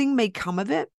 Nothing may come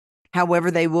of it.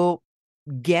 However, they will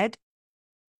get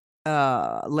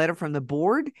a letter from the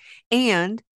board,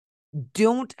 and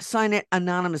don't sign it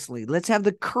anonymously. Let's have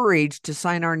the courage to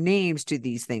sign our names to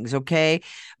these things. Okay.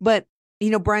 But,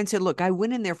 Brian said, look, I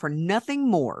went in there for nothing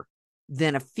more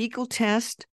than a fecal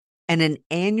test and an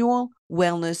annual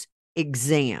wellness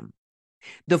exam.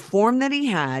 The form that he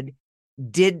had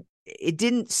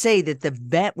didn't say that the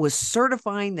vet was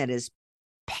certifying that his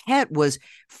pet was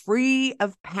free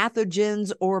of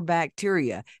pathogens or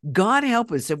bacteria. God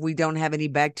help us if we don't have any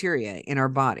bacteria in our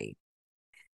body.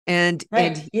 And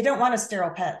you don't want a sterile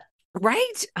pet.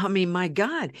 Right? I mean, my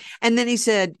God. And then he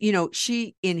said,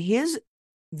 she, in his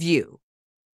view,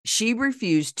 she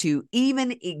refused to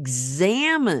even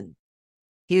examine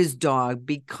his dog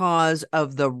because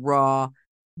of the raw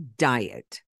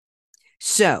diet.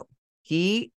 So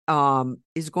he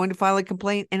is going to file a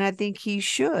complaint, and I think he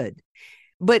should.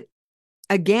 But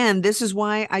again, this is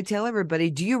why I tell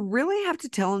everybody, do you really have to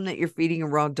tell them that you're feeding a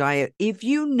raw diet if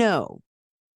you know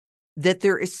that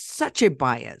there is such a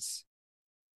bias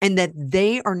and that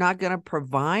they are not going to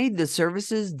provide the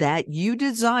services that you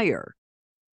desire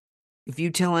if you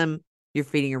tell them you're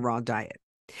feeding a raw diet?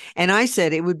 And I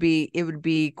said it would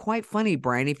be quite funny,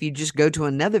 Brian, if you just go to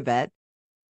another vet,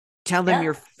 tell them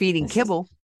you're feeding kibble.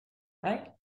 Right.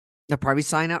 They'll probably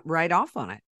sign up right off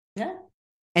on it. Yeah.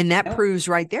 And that proves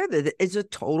right there that it's a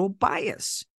total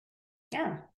bias.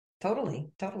 Yeah,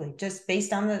 totally. Just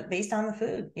based on the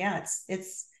food. Yeah,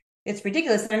 it's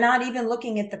ridiculous. They're not even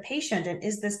looking at the patient and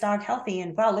is this dog healthy?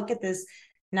 And wow, look at this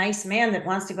nice man that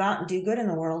wants to go out and do good in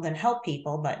the world and help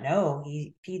people, but no,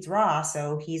 he feeds raw,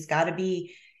 so he's got to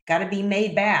be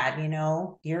made bad.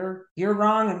 You're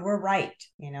wrong and we're right.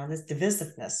 This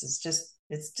divisiveness is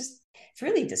it's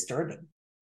really disturbing.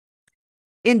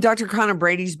 In Dr. Connor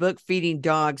Brady's book, Feeding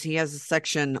Dogs, he has a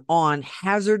section on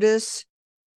hazardous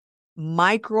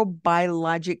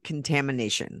microbiologic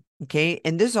contamination. Okay.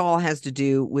 And this all has to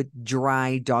do with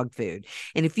dry dog food.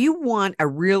 And if you want a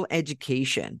real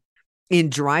education in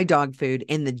dry dog food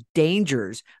and the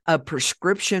dangers of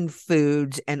prescription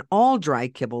foods and all dry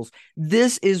kibbles,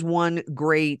 this is one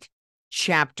great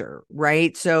chapter,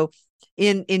 right? So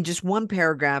in just one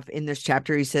paragraph in this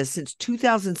chapter, he says, since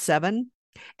 2007,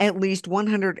 at least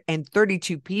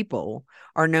 132 people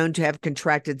are known to have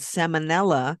contracted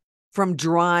salmonella from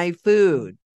dry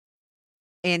food.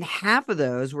 And half of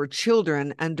those were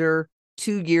children under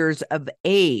 2 years of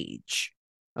age.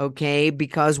 Okay.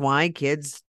 Because why?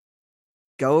 Kids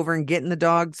go over and get in the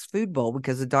dog's food bowl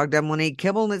because the dog doesn't want to eat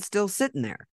kibble and it's still sitting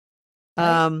there.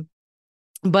 Right.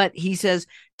 But he says,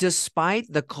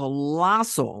 despite the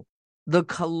colossal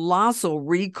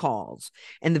recalls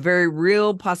and the very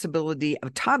real possibility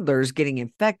of toddlers getting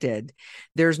infected,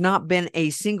 there's not been a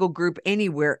single group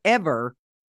anywhere ever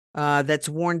that's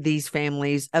warned these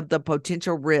families of the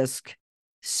potential risk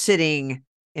sitting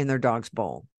in their dog's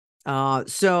bowl.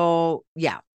 So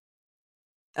yeah.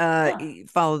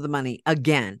 Follow the money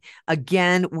again.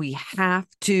 We have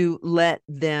to let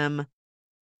them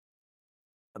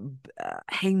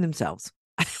hang themselves.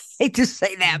 I hate to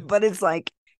say that, but it's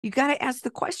like, you got to ask the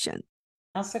question.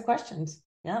 Ask the questions.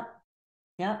 Yeah.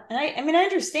 Yeah. And I mean, I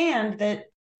understand that,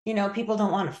 people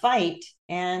don't want to fight,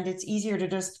 and it's easier to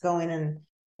just go in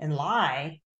and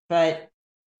lie, but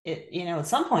at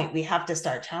some point we have to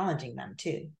start challenging them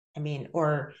too. I mean,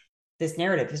 or this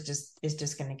narrative is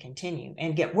just going to continue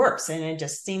and get worse. And it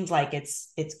just seems like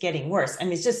it's getting worse. I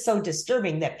mean, it's just so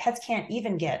disturbing that pets can't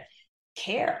even get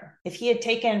care. If he had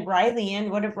taken Riley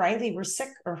in, what if Riley were sick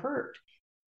or hurt?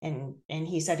 And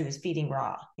he said he was feeding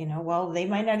raw, well, they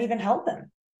might not even help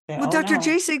him. Well, Dr.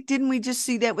 Jasek, didn't we just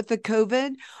see that with the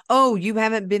COVID? Oh, you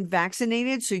haven't been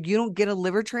vaccinated, so you don't get a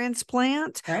liver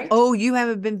transplant. Right. Oh, you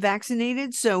haven't been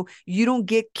vaccinated, so you don't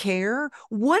get care.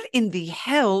 What in the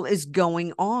hell is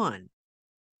going on?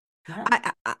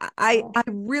 Yeah. I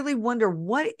really wonder,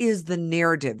 what is the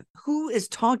narrative? Who is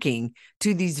talking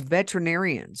to these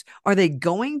veterinarians? Are they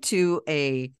going to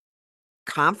a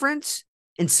conference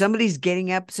and somebody's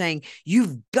getting up saying,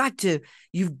 you've got to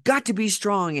be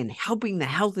strong in helping the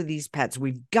health of these pets.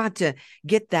 We've got to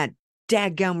get that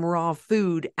dadgum raw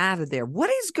food out of there.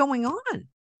 What is going on?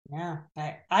 Yeah,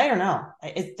 I don't know.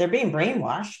 They're being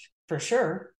brainwashed for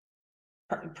sure.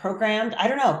 Programmed. I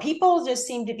don't know. People just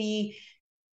seem to be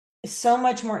so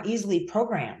much more easily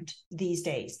programmed these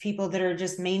days. People that are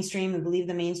just mainstream and believe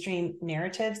the mainstream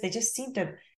narratives, they just seem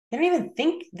to, they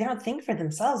don't think for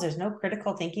themselves. There's no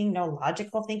critical thinking, no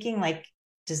logical thinking. Like,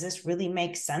 does this really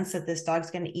make sense that this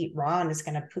dog's going to eat raw and it's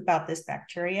going to poop out this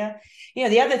bacteria?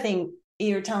 The other thing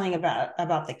you're telling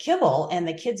about the kibble and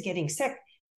the kids getting sick,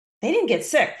 they didn't get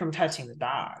sick from touching the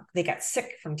dog. They got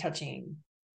sick from touching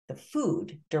the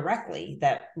food directly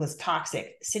that was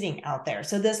toxic sitting out there.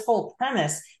 So this whole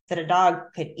premise that a dog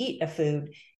could eat a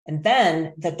food and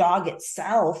then the dog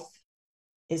itself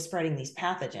is spreading these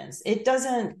pathogens, it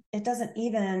doesn't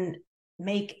even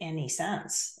make any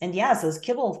sense. And yes, those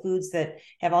kibble foods that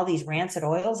have all these rancid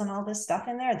oils and all this stuff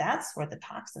in there, that's where the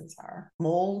toxins are,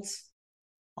 molds,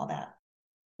 all that.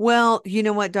 Well, you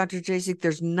know what, Dr. Jasek,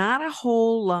 there's not a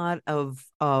whole lot of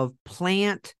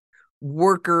plant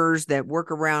workers that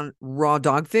work around raw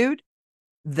dog food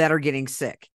that are getting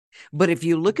sick. But if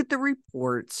you look at the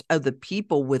reports of the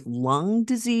people with lung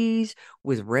disease,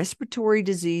 with respiratory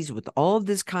disease, with all of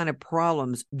this kind of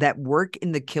problems that work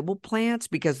in the kibble plants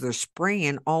because they're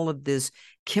spraying all of this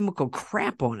chemical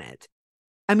crap on it.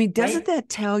 I mean, doesn't that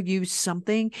tell you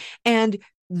something? And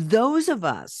those of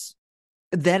us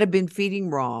that have been feeding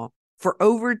raw for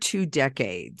over 2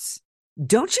 decades,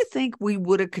 don't you think we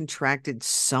would have contracted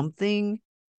something?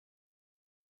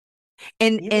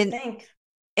 And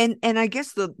I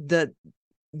guess the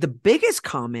biggest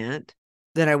comment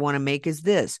that I want to make is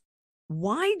this: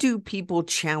 why do people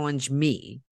challenge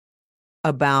me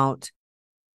about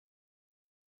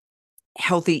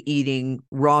healthy eating,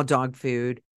 raw dog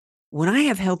food, when I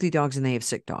have healthy dogs and they have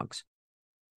sick dogs?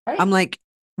 Right. I'm like,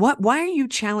 what? Why are you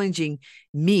challenging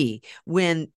me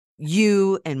when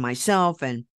you and myself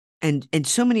and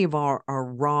so many of our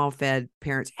raw fed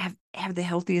parents have the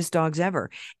healthiest dogs ever?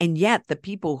 And yet the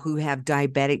people who have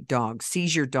diabetic dogs,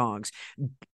 seizure dogs,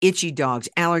 itchy dogs,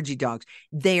 allergy dogs,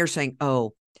 they are saying,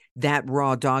 oh, that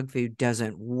raw dog food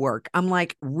doesn't work. I'm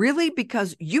like, really?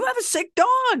 Because you have a sick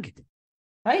dog.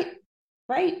 Right.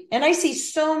 And I see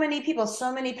so many people,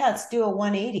 so many pets do a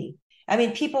 180. I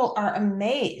mean, people are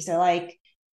amazed. They're like,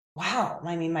 wow,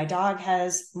 I mean, my dog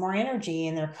has more energy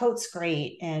and their coat's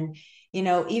great. And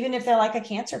even if they're like a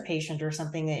cancer patient or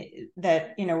something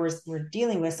that we're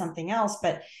dealing with something else,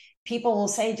 but people will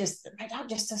say, just my dog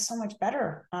just does so much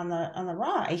better on the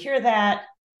raw. I hear that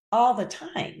all the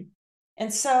time.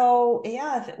 And so,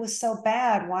 yeah, if it was so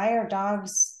bad, why are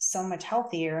dogs so much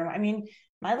healthier? I mean,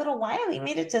 my little Wiley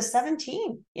made it to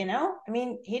 17, I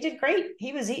mean, he did great.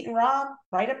 He was eating raw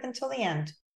right up until the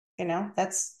end,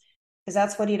 that's because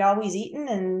that's what he'd always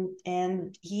eaten.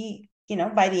 And he,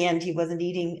 by the end, he wasn't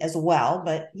eating as well,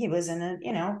 but he was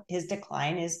in his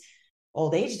decline, his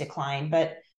old age decline.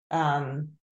 But,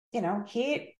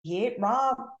 he ate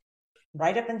raw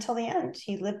right up until the end.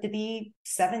 He lived to be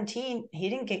 17. He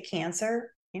didn't get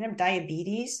cancer,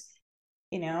 diabetes,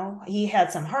 he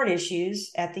had some heart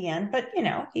issues at the end, but,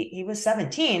 he was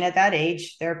 17 at that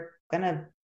age. They're gonna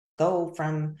go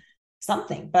from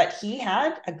something. But he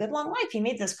had a good long life. He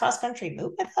made this cross-country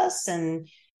move with us. And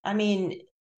I mean,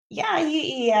 yeah,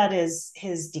 he had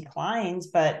his declines,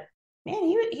 but man,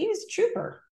 he was a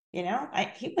trooper. He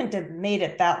wouldn't have made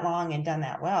it that long and done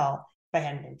that well if I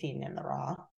hadn't been feeding him the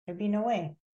raw. There'd be no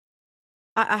way.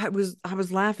 I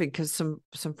was laughing because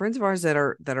some friends of ours that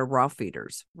are raw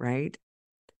feeders, right?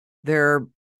 They're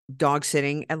dog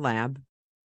sitting at lab.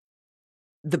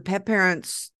 The pet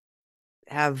parents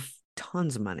have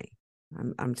tons of money.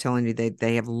 I'm telling you,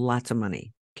 they have lots of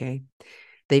money. Okay.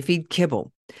 They feed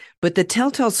kibble. But the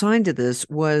telltale sign to this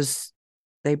was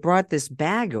they brought this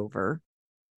bag over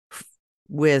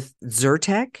with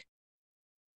Zyrtec,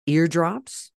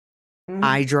 eardrops,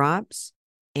 eye drops,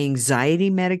 anxiety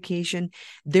medication.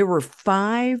 There were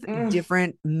 5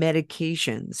 different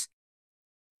medications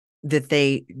that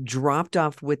they dropped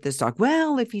off with this dog.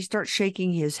 Well, if he starts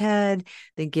shaking his head,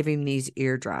 then give him these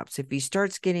eardrops. If he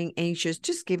starts getting anxious,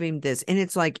 just give him this. And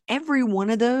it's like every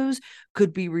one of those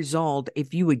could be resolved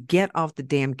if you would get off the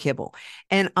damn kibble.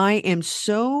 And I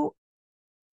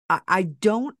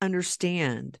don't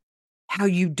understand how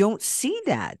you don't see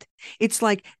that. It's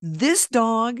like this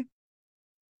dog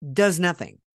does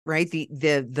nothing, right?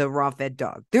 The raw fed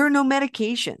dog. There are no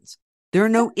medications. There are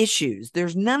no issues.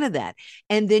 There's none of that.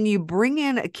 And then you bring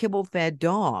in a kibble fed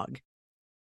dog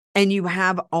and you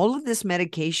have all of this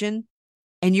medication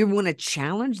and you want to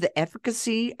challenge the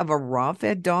efficacy of a raw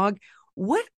fed dog.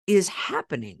 What is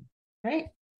happening? Right.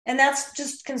 And that's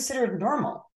just considered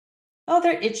normal. Oh,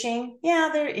 they're itching.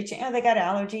 Yeah, they're itching. Oh, they got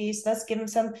allergies. Let's give them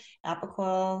some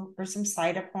Apoquel or some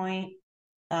Cytopoint.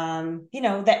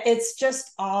 That it's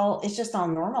just all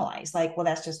normalized. Like, well,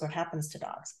 that's just what happens to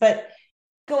dogs. But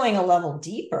going a level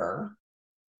deeper,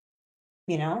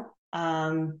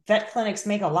 vet clinics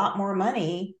make a lot more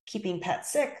money keeping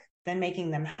pets sick than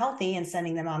making them healthy and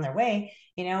sending them on their way.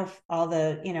 If all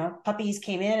the, puppies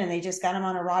came in and they just got them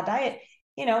on a raw diet,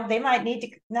 they might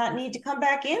not need to come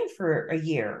back in for a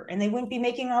year, and they wouldn't be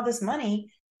making all this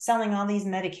money selling all these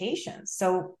medications.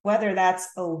 So whether that's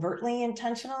overtly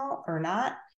intentional or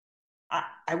not,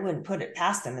 I wouldn't put it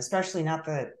past them, especially not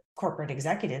the corporate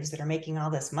executives that are making all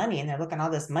this money, and they're looking at all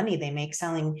this money they make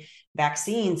selling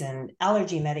vaccines and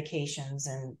allergy medications.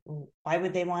 And why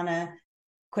would they want to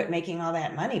quit making all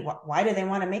that money? Why do they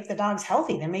want to make the dogs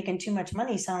healthy? They're making too much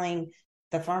money selling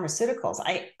the pharmaceuticals.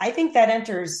 I think that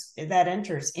enters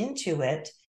into it.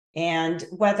 And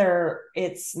whether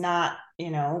it's not,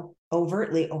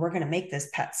 overtly, we're going to make this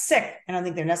pet sick, I don't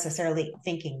think they're necessarily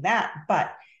thinking that.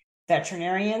 But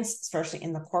veterinarians, especially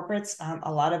in the corporates,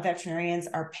 a lot of veterinarians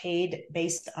are paid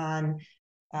based on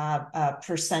a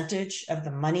percentage of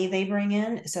the money they bring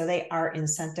in. So they are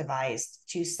incentivized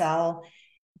to sell,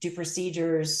 do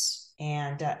procedures,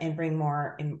 and bring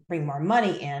more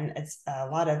money in. It's a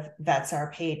lot of vets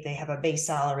are paid. They have a base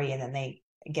salary, and then they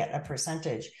get a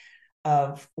percentage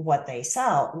of what they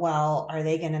sell. Well, are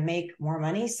they going to make more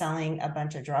money selling a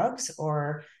bunch of drugs,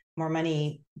 or more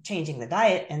money changing the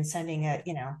diet and sending a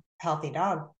healthy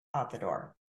dog out the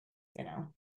door?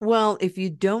 Well, if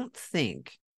you don't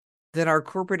think that our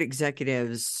corporate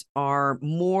executives are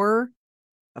more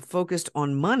focused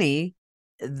on money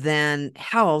than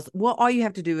health, well, all you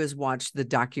have to do is watch the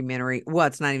documentary. Well,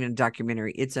 it's not even a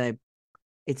documentary. It's a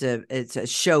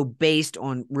show based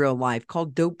on real life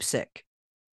called Dope Sick.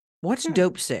 Watch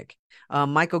Dope Sick.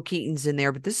 Michael Keaton's in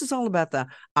there, but this is all about the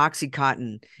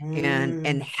Oxycontin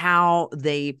and how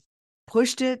they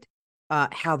pushed it,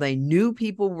 how they knew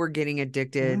people were getting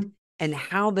addicted, and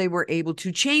how they were able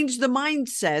to change the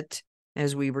mindset,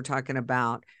 as we were talking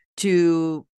about,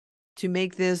 to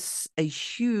make this a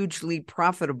hugely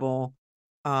profitable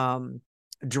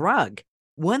drug,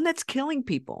 one that's killing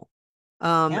people.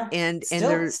 And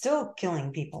they're still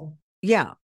killing people.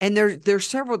 Yeah. And there's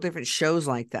several different shows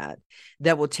like that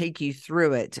will take you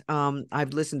through it.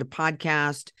 I've listened to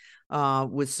podcasts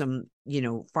with some,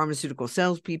 pharmaceutical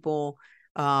salespeople,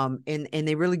 and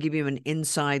they really give you an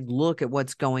inside look at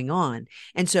what's going on.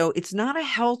 And so it's not a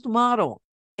health model.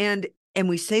 And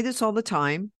we say this all the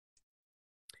time.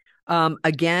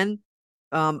 Again,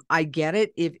 I get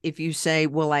it. If you say,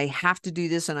 well, I have to do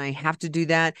this and I have to do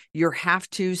that, your have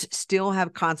to's still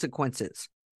have consequences.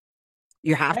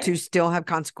 You have to still have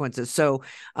consequences. So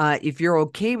if you're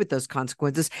okay with those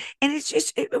consequences, and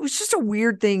it was just a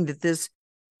weird thing that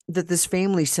this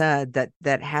family said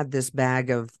that had this bag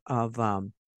of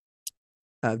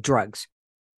drugs.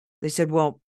 They said,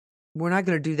 well, we're not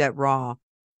going to do that raw.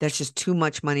 That's just too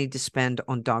much money to spend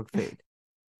on dog food.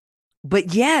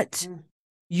 But yet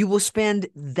you will spend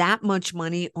that much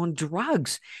money on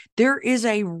drugs. There is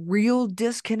a real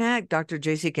disconnect, Dr.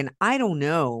 Jasek, and I don't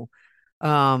know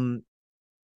I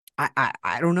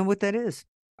don't know what that is.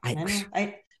 I know.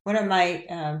 One of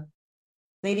my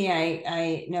lady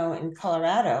I know in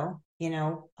Colorado,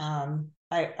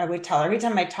 I would tell her every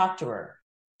time I talked to her,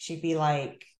 she'd be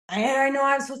like, I know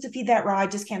I'm supposed to feed that raw. I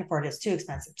just can't afford it. It's too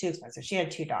expensive, too expensive. She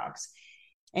had 2 dogs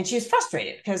and she was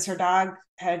frustrated because her dog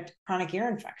had chronic ear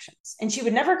infections and she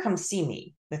would never come see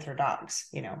me with her dogs,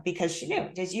 because she knew,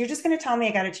 you're just going to tell me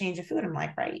I got to change the food. I'm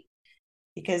like, right,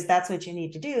 because that's what you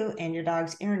need to do. And your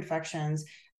dog's ear infections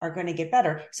are going to get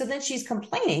better. So then she's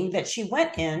complaining that she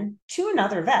went in to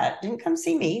another vet, didn't come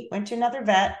see me, went to another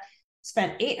vet,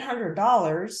 spent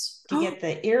 $800 to get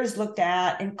the ears looked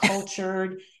at and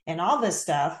cultured and all this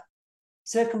stuff.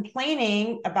 So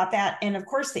complaining about that. And of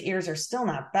course, the ears are still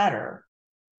not better,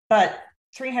 but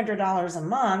 $300 a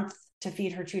month to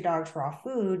feed her 2 dogs raw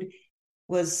food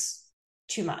was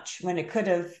too much when it could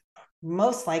have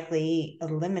most likely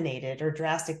eliminated or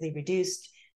drastically reduced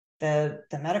the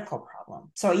medical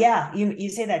problem. So yeah, you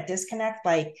say that disconnect,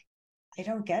 like, I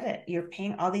don't get it. You're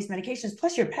paying all these medications,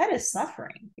 plus your pet is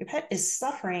suffering. Your pet is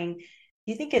suffering.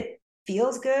 You think it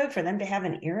feels good for them to have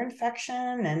an ear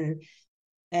infection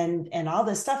and all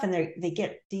this stuff, and they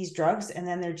get these drugs, and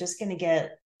then they're just going to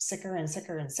get sicker and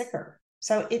sicker and sicker.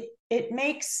 So it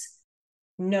makes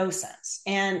no sense.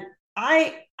 And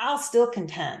I'll still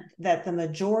contend that the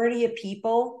majority of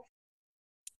people,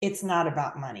 it's not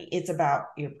about money. It's about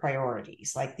your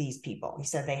priorities. Like these people, he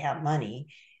said they have money.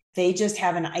 They just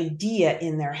have an idea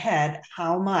in their head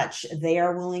how much they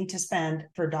are willing to spend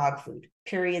for dog food,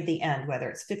 period, the end. Whether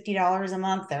it's $50 a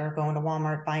month, they're going to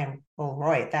Walmart buying Bull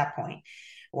Roy at that point,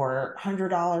 or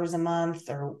 $100 a month,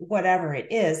 or whatever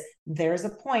it is. There's a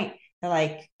point. They're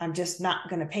like, I'm just not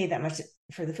going to pay that much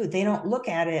for the food. They don't look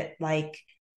at it like,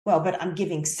 well, but I'm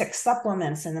giving 6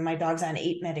 supplements and then my dog's on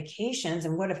 8 medications.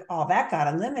 And what if all that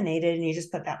got eliminated and you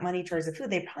just put that money towards the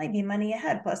food? They'd probably be money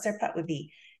ahead. Plus their pet would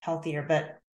be healthier.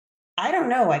 But I don't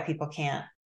know why people can't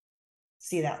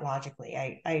see that logically.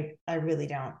 I really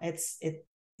don't. It's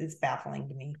baffling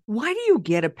to me. Why do you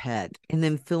get a pet and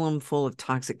then fill them full of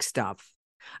toxic stuff?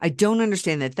 I don't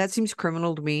understand that. That seems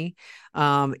criminal to me.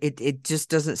 It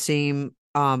just doesn't seem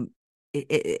kind.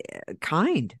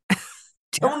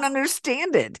 Don't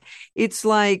understand it. It's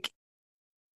like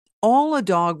all a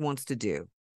dog wants to do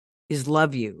is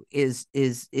love you, is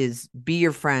be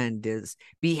your friend, is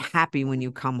be happy when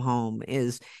you come home,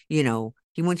 is, he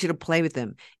wants you to play with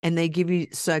them, and they give you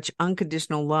such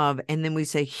unconditional love, and then we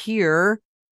say, here,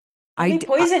 they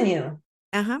poison you.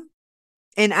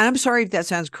 And I'm sorry if that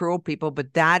sounds cruel, people,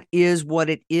 but that is what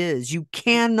it is. You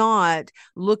cannot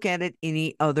look at it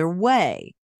any other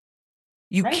way.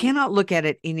 You cannot look at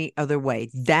it any other way.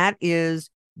 That is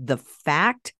the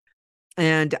fact.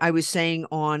 And I was saying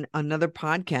on another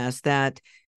podcast that,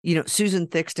 Susan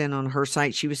Thixton on her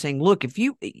site, she was saying, look, if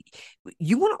you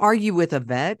want to argue with a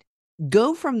vet,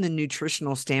 go from the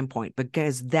nutritional standpoint,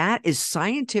 because that is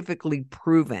scientifically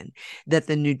proven that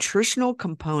the nutritional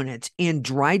components in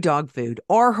dry dog food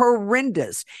are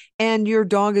horrendous, and your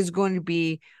dog is going to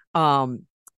be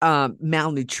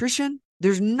malnutrition.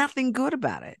 There's nothing good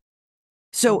about it.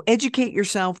 So educate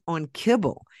yourself on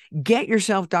kibble. Get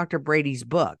yourself Dr. Brady's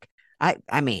book.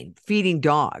 I mean, Feeding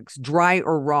Dogs, Dry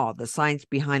or Raw, The Science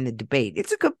Behind the Debate.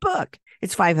 It's a good book.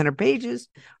 It's 500 pages,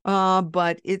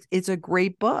 but it's a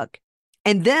great book.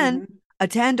 And then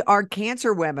attend our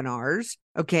cancer webinars,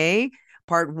 okay?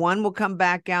 Part 1 will come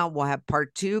back out. We'll have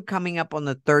part 2 coming up on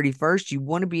the 31st. You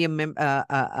want to be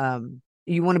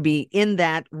you want to be in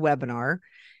that webinar.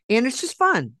 And it's just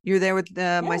fun. You're there with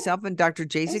myself and Dr.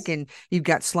 Jasek, and you've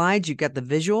got slides, you've got the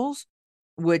visuals,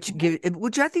 which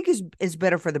I think is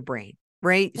better for the brain,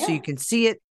 right? Yeah. So you can see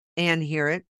it and hear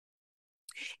it.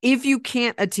 If you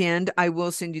can't attend, I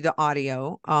will send you the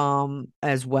audio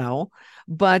as well.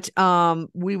 But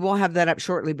we will have that up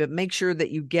shortly. But make sure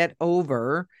that you get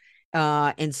over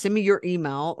and send me your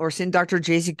email, or send Dr.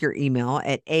 Jasek your email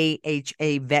at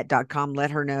ahavet.com.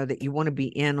 Let her know that you want to be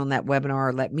in on that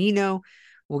webinar, or let me know.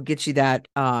 We'll get you that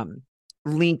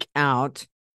link out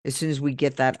as soon as we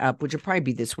get that up, which will probably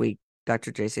be this week,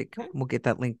 Dr. Jasek. We'll get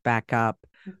that link back up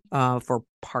for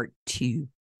part 2,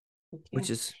 which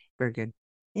is very good.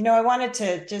 I wanted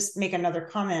to just make another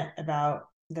comment about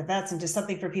the vets, and just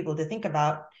something for people to think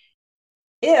about.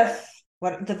 If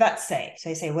what the vets say, so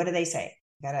they say, what do they say?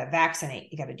 You got to vaccinate.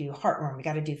 You got to do heartworm. You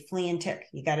got to do flea and tick.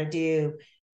 You got to do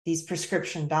these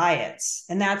prescription diets.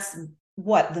 And that's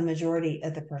what the majority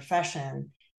of the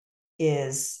profession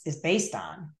is based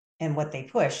on, and what they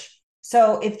push.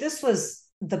 So if this was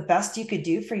the best you could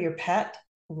do for your pet,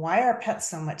 why are pets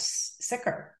so much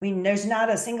sicker? I mean, there's not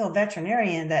a single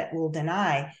veterinarian that will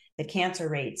deny that cancer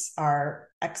rates are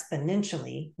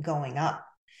exponentially going up.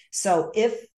 So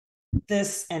if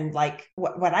this, and like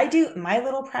what I do in my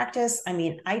little practice, I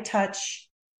mean, I touch,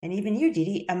 and even you, Dee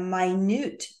Dee, a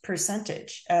minute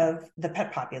percentage of the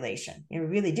pet population. You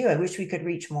really do. I wish we could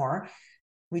reach more.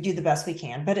 We do the best we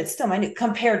can, but it's still minute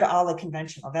compared to all the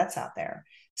conventional vets out there.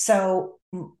 So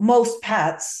most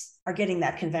pets are getting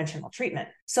that conventional treatment.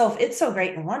 So if it's so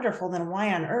great and wonderful, then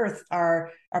why on earth are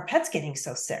our pets getting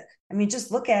so sick? I mean,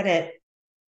 just look at it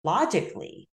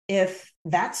logically. If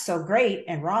that's so great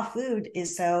and raw food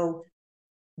is so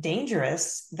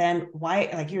dangerous, then why,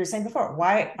 like you were saying before,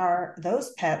 why are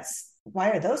those pets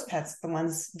the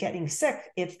ones getting sick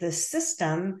if the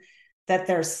system that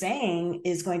they're saying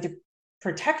is going to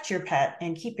protect your pet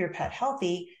and keep your pet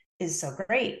healthy is so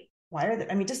great? Why are they,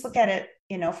 I mean, just look at it,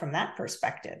 from that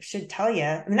perspective. Should tell you,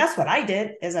 I mean, that's what I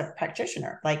did as a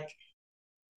practitioner. Like,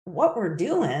 what we're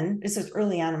doing, this is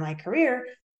early on in my career,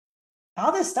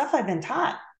 all this stuff I've been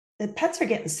taught, the pets are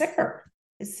getting sicker.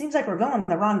 It seems like we're going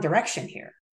the wrong direction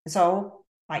here. So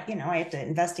I have to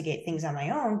investigate things on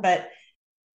my own, but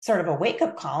sort of a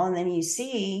wake-up call. And then you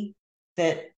see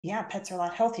that, yeah, pets are a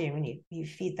lot healthier when you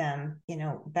feed them,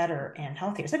 better and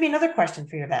healthier. So that'd be another question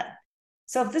for your vet.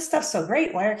 So if this stuff's so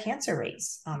great, why are cancer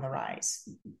rates on the rise?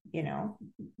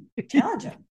 Challenge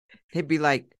them. They'd be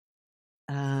like,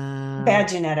 bad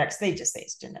genetics. They just say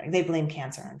it's genetic. They blame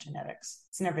cancer on genetics.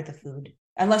 It's never the food,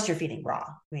 unless you're feeding raw.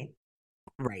 I mean,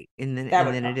 right. And then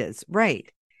it is. Right.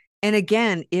 And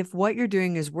again, if what you're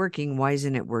doing is working, why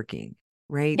isn't it working?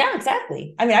 Right. Yeah,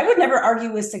 exactly. I mean, I would never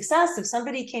argue with success if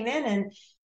somebody came in and,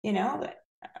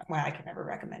 well, I could never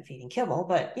recommend feeding kibble,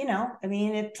 but I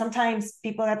mean, sometimes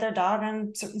people got their dog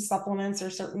on certain supplements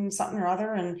or certain something or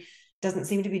other and doesn't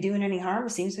seem to be doing any harm.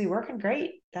 It seems to be working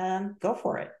great. Go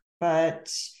for it.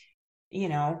 But,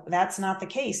 that's not the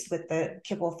case with the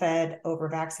kibble fed, over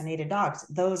vaccinated dogs.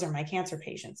 Those are my cancer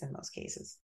patients in most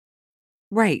cases.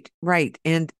 Right. Right.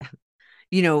 And,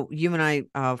 you and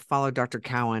I follow Dr.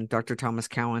 Thomas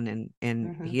Cowan,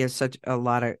 and he has such a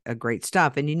lot of great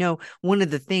stuff. And, one of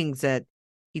the things that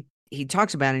he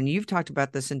talks about, and you've talked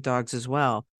about this in dogs as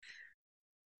well,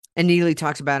 and Neely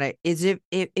talks about it, is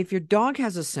if your dog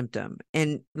has a symptom,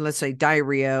 and let's say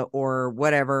diarrhea or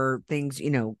whatever things,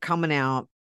 coming out,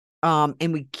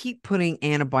 and we keep putting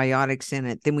antibiotics in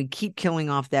it, then we keep killing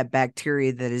off that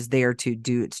bacteria that is there to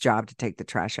do its job to take the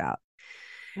trash out.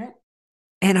 Right.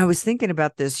 And I was thinking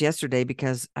about this yesterday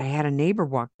because I had a neighbor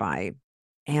walk by,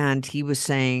 and he was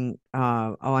saying,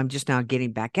 I'm just now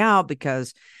getting back out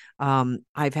because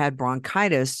I've had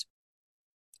bronchitis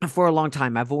for a long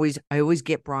time. I always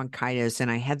get bronchitis,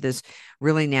 and I had this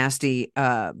really nasty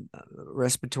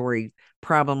respiratory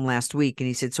problem last week. And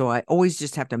he said, so I always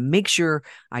just have to make sure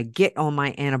I get on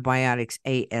my antibiotics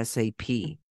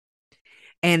ASAP.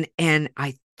 And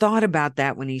I thought about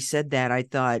that when he said that. I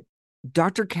thought,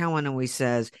 Dr. Cowan always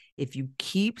says, if you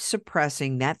keep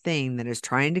suppressing that thing that is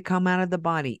trying to come out of the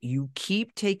body, you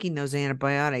keep taking those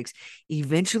antibiotics,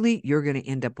 eventually you're going to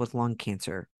end up with lung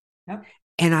cancer. Yep.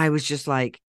 And I was just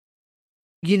like,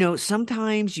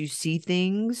 sometimes you see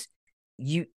things,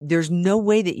 there's no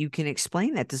way that you can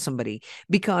explain that to somebody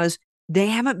because they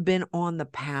haven't been on the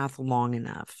path long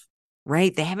enough,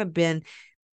 right? They haven't been.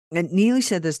 And Neely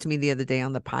said this to me the other day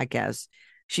on the podcast.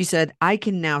 She said, I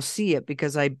can now see it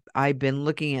because I've been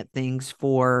looking at things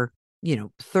for,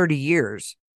 30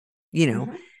 years,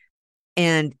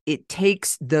 and it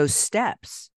takes those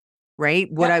steps, right?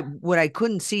 What I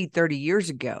couldn't see 30 years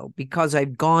ago because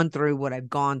I've gone through what I've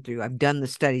gone through. I've done the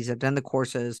studies, I've done the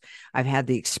courses, I've had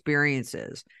the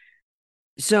experiences.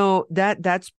 So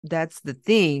that's the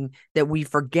thing that we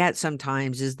forget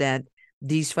sometimes, is that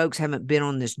these folks haven't been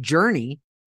on this journey,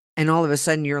 and all of a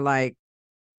sudden you're like,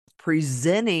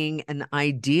 presenting an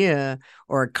idea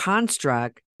or a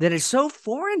construct that is so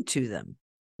foreign to them.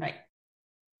 Right.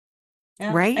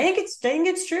 Yeah. Right. I think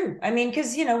it's true. I mean,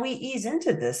 because, we ease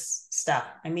into this stuff.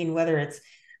 I mean, whether it's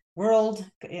world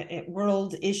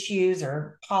issues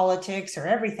or politics or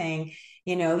everything,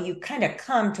 you kind of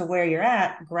come to where you're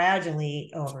at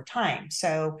gradually over time.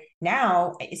 So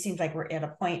now it seems like we're at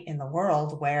a point in the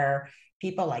world where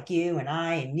people like you and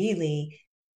I and Neely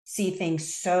see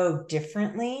things so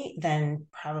differently than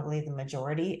probably the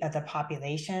majority of the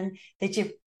population that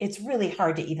it's really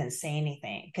hard to even say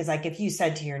anything. Because like if you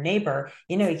said to your neighbor,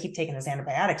 you keep taking those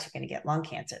antibiotics, you're going to get lung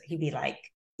cancer. He'd be like,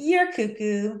 you're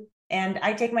cuckoo. And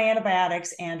I take my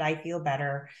antibiotics and I feel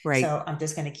better. Right. So I'm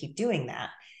just going to keep doing that.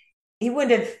 He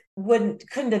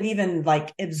couldn't have even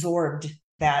like absorbed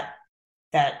that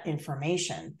that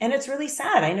information. And it's really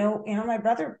sad. I know, my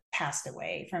brother passed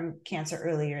away from cancer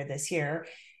earlier this year.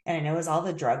 And I know it was all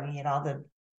the drugging and all the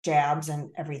jabs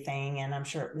and everything. And I'm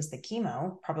sure it was the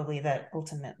chemo probably that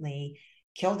ultimately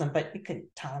killed him, but you could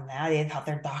tell him that they thought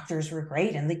their doctors were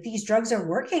great. And like, these drugs are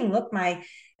working. Look, my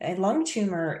lung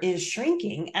tumor is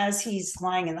shrinking as he's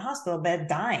lying in the hospital bed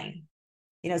dying.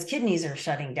 His kidneys are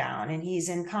shutting down and he's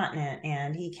incontinent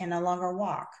and he can no longer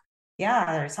walk.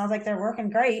 Yeah, it sounds like they're working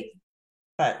great.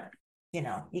 But you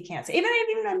can't say. Even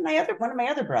one of my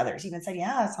other brothers even said,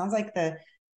 "Yeah, it sounds like the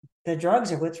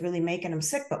drugs are what's really making them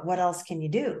sick. But what else can you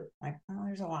do?" Like, well,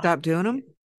 there's a lot. Stop doing them.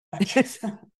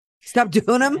 Stop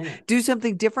doing them. Do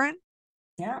something different.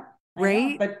 Yeah,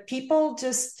 right. But people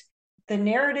just, the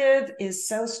narrative is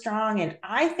so strong, and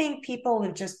I think people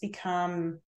have just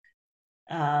become.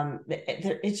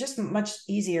 It's just much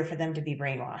easier for them to be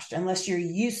brainwashed unless you're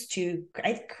used to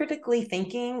critically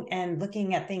thinking and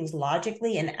looking at things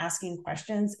logically, and asking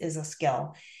questions is a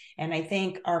skill. And I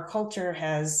think our culture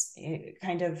has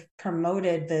kind of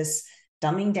promoted this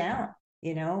dumbing down.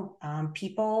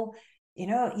 People,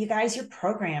 you guys, you're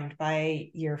programmed by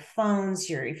your phones,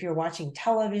 if you're watching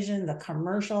television, the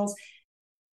commercials.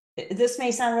 This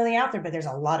may sound really out there, but there's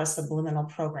a lot of subliminal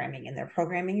programming, and they're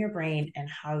programming your brain and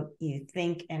how you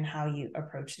think and how you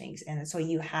approach things. And so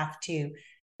you have to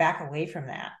back away from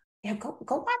that. Go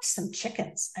watch some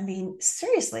chickens. I mean,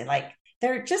 seriously, like,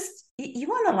 they're just, you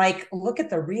want to like look at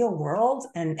the real world,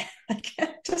 and like,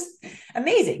 just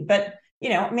amazing. But,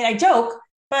 I joke,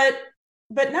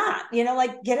 but not,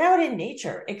 like, get out in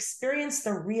nature, experience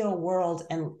the real world,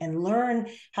 and learn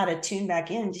how to tune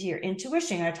back into your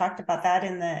intuition. I talked about that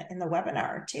in the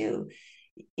webinar too.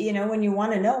 When you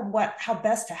want to know how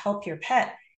best to help your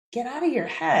pet, get out of your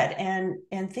head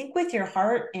and think with your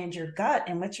heart and your gut,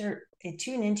 and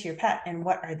tune into your pet and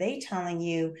what are they telling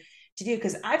you to do.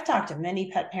 Because I've talked to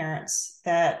many pet parents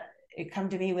that come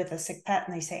to me with a sick pet,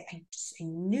 and they say, I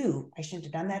knew I shouldn't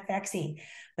have done that vaccine,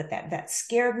 but that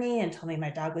scared me and told me my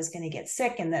dog was going to get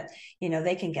sick, and that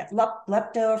they can get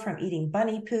lepto from eating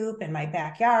bunny poop in my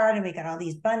backyard, and we got all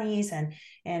these bunnies, and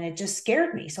it just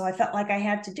scared me, so I felt like I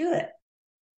had to do it.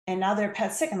 And now their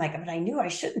pet's sick. I'm like, but I knew I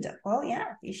shouldn't have. Well,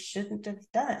 yeah, you shouldn't have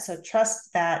done it. So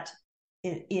trust that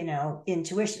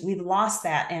intuition. We've lost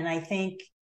that, and I think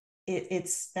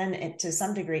it's been to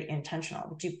some degree intentional.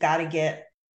 But you've got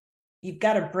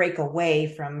to break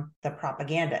away from the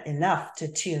propaganda enough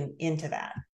to tune into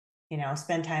that.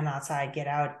 Spend time outside, get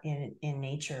out in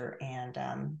nature,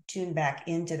 and tune back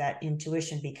into that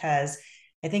intuition, because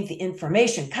I think the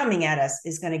information coming at us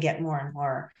is going to get more and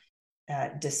more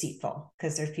deceitful,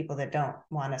 because there's people that don't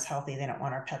want us healthy. They don't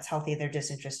want our pets healthy. They're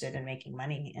just interested in making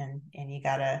money. And you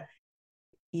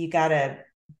gotta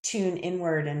tune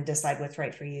inward and decide what's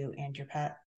right for you and your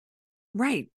pet.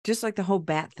 Right. Just like the whole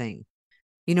bat thing.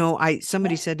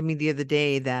 Somebody said to me the other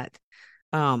day that,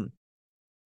 who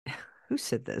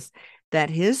said this? That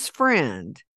his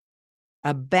friend,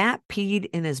 a bat peed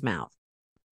in his mouth.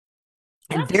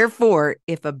 And therefore,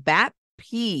 if a bat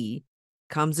pee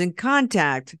comes in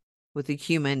contact with a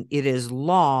human, it is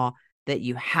law that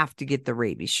you have to get the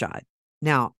rabies shot.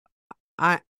 Now,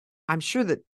 I'm sure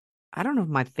that, I don't know if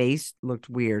my face looked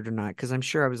weird or not, because I'm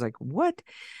sure I was like, what?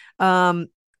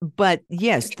 But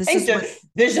yes, this is just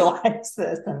visualize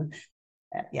this. And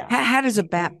yeah. How does a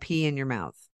bat pee in your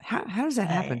mouth? How does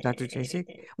that happen, Dr. Jasek?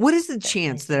 What is the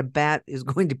chance that a bat is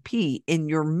going to pee in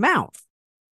your mouth?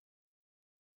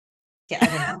 Yeah, I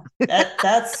don't know.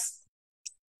 That's,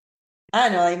 I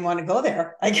don't know. I even want to go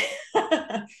there.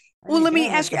 Well, let me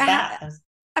ask you.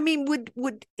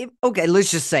 Okay,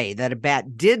 let's just say that a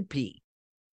bat did pee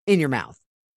in your mouth.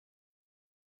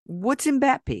 What's in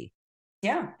bat pee?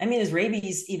 Yeah, is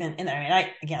rabies even in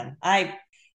there?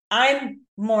 I'm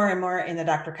more and more in the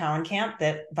Dr. Cowan camp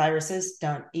that viruses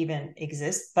don't even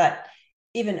exist. But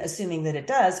even assuming that it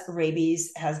does,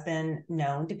 rabies has been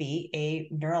known to be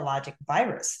a neurologic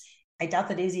virus. I doubt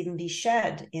that it is even be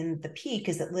shed in the pee,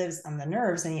 because it lives on the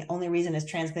nerves, and the only reason it's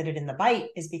transmitted in the bite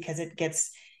is because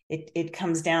it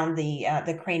comes down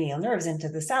the cranial nerves into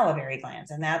the salivary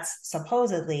glands, and that's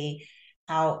supposedly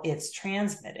how it's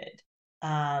transmitted.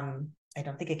 I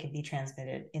don't think it can be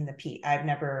transmitted in the pee. I've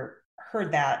never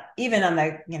heard that, even on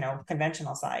the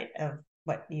conventional side of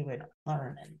what you would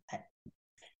learn.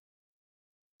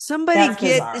 Somebody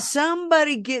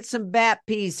get some bat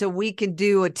pee so we can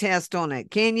do a test on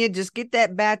it. Can you just get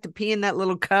that bat to pee in that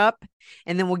little cup,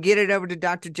 and then we'll get it over to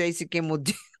Dr. Jasek, and we'll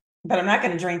do. But I'm not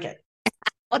going to drink it.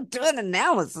 I'll do an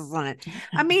analysis on it.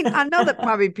 I know that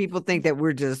probably people think that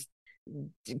we're just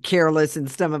careless in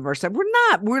some of our stuff. We're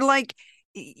not. We're like,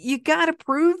 you got to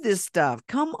prove this stuff.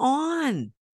 Come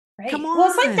on. Come Right. Well,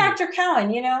 it's like on. Dr.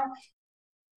 Cowan,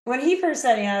 when he first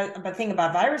said, the thing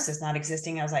about viruses not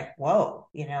existing, I was like, whoa,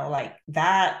 like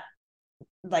that,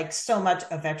 like so much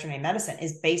of veterinary medicine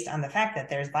is based on the fact that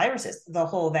there's viruses, the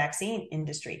whole vaccine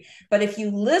industry. But if you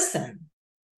listen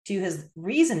to his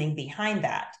reasoning behind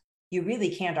that, you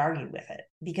really can't argue with it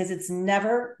because it's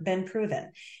never been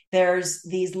proven. There's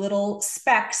these little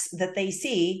specks that they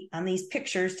see on these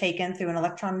pictures taken through an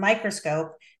electron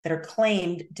microscope that are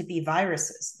claimed to be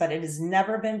viruses, but it has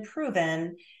never been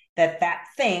proven that that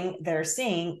thing they're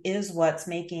seeing is what's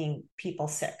making people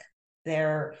sick.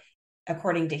 They're,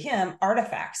 according to him,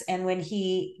 artifacts. And when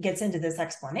he gets into this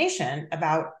explanation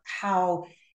about how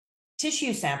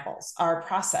tissue samples are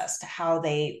processed, how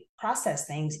they process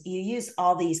things, you use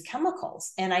all these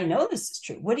chemicals. And I know this is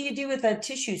true. What do you do with a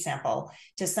tissue sample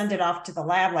to send it off to the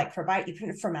lab? Like you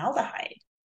put formaldehyde.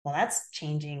 Well, that's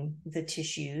changing the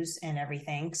tissues and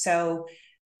everything. So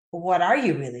what are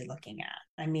you really looking at?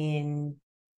 I mean,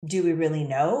 do we really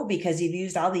know? Because you've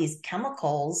used all these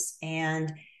chemicals,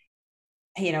 and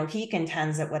he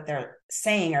contends that what they're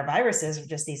saying are viruses are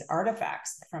just these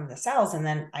artifacts from the cells. And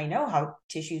then I know how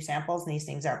tissue samples and these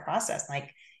things are processed.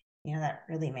 Like, that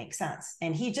really makes sense.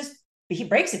 And he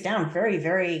breaks it down very,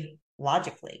 very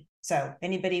logically. So if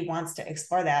anybody wants to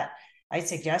explore that, I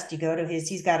suggest you go to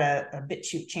he's got a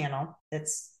BitChute channel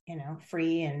that's,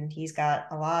 free. And he's got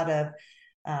a lot of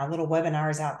little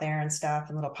webinars out there and stuff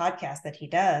and little podcasts that he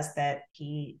does that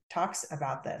he talks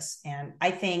about this. And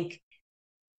I think,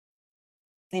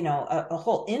 a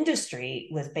whole industry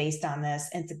was based on this,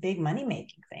 and it's a big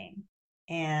money-making thing.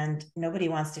 And nobody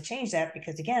wants to change that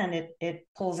because, again, it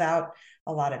pulls out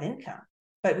a lot of income.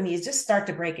 But when you just start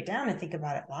to break it down and think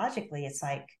about it logically, it's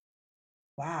like,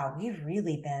 wow, we've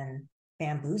really been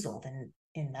bamboozled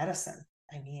in medicine.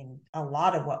 I mean, a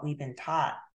lot of what we've been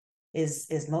taught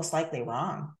is most likely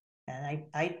wrong. And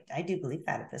I do believe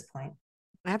that at this point.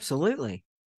 Absolutely.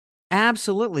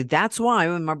 Absolutely. That's why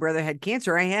when my brother had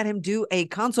cancer, I had him do a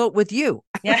consult with you.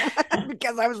 Yeah.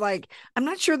 Because I was like, I'm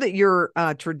not sure that your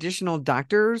traditional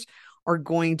doctors are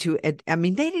going to, I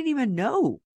mean, they didn't even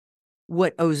know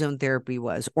what ozone therapy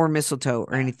was or mistletoe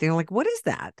or anything. Like, what is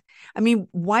that? I mean,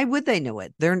 why would they know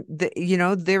it?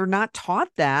 They're not taught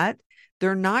that.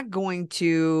 They're not going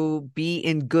to be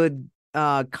in good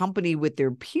company with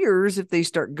their peers if they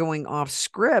start going off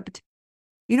script.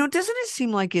 Doesn't it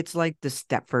seem like it's like the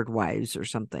Stepford Wives or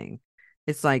something?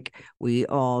 It's like we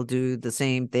all do the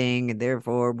same thing and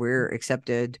therefore we're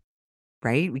accepted,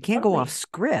 right? We can't go off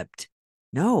script.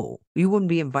 No, you wouldn't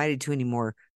be invited to any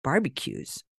more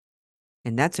barbecues.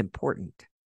 And that's important.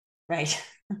 Right.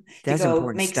 That's to go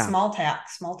important make stuff. small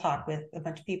talk with a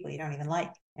bunch of people you don't even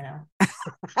like, Right.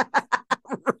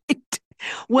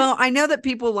 Well, I know that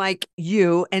people like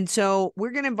you. And so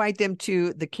we're going to invite them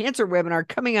to the cancer webinar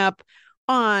coming up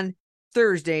on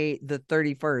Thursday, the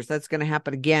 31st. That's going to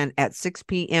happen again at 6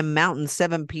 p.m. Mountain,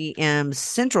 7 p.m.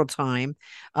 Central Time.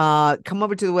 Come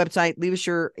over to the website, leave us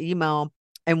your email,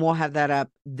 and we'll have that up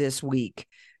this week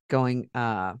going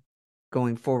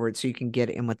forward so you can get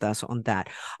in with us on that.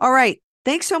 All right.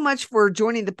 Thanks so much for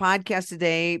joining the podcast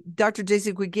today. Dr.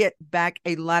 Jasek, we get back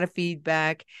a lot of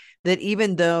feedback that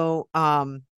even though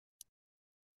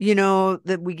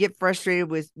that we get frustrated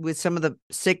with some of the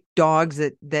sick dogs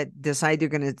that decide they're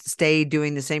going to stay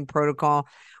doing the same protocol.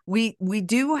 We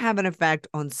do have an effect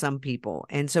on some people.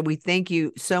 And so we thank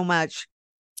you so much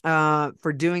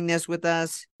for doing this with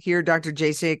us here, Dr.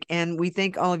 Jasek. And we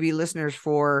thank all of you listeners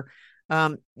for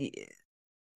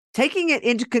taking it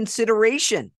into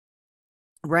consideration,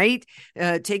 right?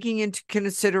 Taking into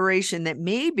consideration that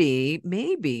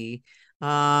maybe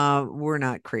we're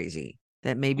not crazy.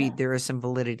 That maybe there is some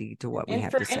validity to what we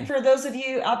have to say. And for those of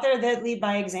you out there that lead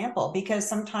by example, because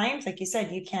sometimes, like you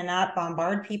said, you cannot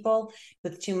bombard people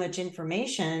with too much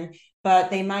information, but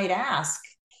they might ask,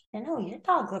 your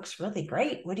dog looks really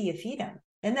great. What do you feed him?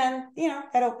 And then,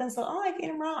 that opens I feed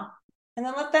him raw. And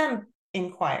then let them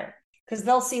inquire because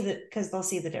they'll see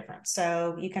the difference.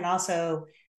 So you can also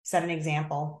set an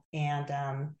example,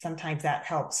 and sometimes that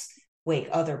helps wake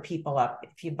other people up.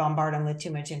 If you bombard them with too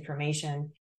much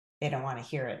information, they don't want to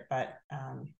hear it, but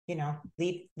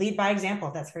lead by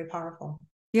example. That's very powerful.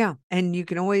 Yeah. And you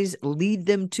can always lead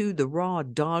them to the Raw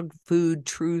Dog Food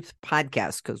Truth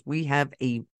podcast because we have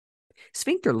a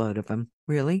sphincter load of them,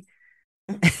 really.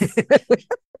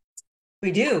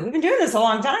 We do. We've been doing this a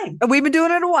long time. We've been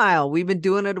doing it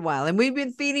a while. And we've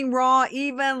been feeding raw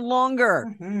even longer.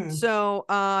 Mm-hmm. So,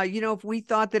 if we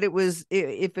thought that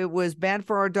if it was bad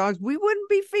for our dogs, we wouldn't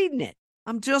be feeding it.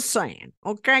 I'm just saying,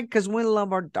 okay? Because we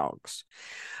love our dogs.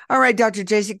 All right, Dr.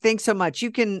 Jasek, thanks so much.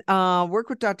 You can work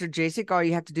with Dr. Jasek. All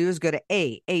you have to do is go to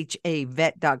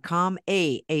ahavet.com,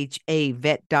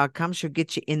 ahavet.com. She'll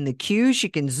get you in the queue. She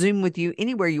can Zoom with you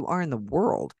anywhere you are in the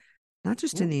world, not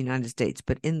just in the United States,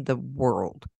 but in the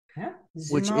world. Yeah,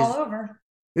 Zoom all over.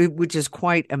 Which is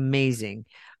quite amazing.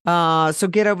 So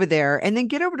get over there and then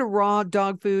get over to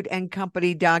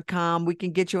rawdogfoodandcompany.com. We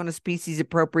can get you on a species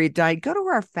appropriate diet. Go to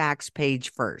our facts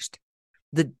page first.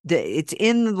 It's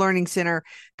in the Learning Center.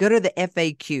 Go to the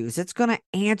FAQs. It's going to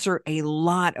answer a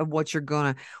lot of what you're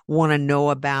going to want to know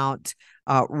about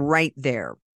right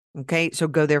there. Okay, so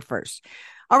go there first.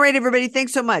 All right, everybody,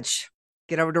 thanks so much.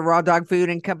 Get over to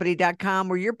rawdogfoodandcompany.com,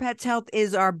 where your pet's health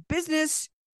is our business.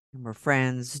 And we're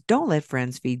friends. Don't let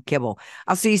friends feed kibble.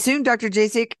 I'll see you soon, Dr.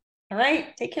 Jasek. All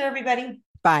right, take care, everybody.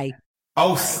 Bye.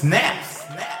 Oh, snap.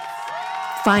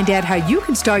 Find out how you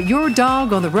can start your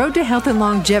dog on the road to health and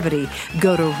longevity.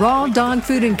 Go to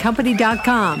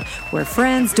rawdogfoodandcompany.com, where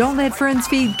friends don't let friends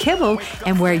feed kibble,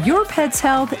 and where your pet's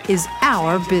health is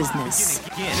our business.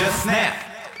 Just snap.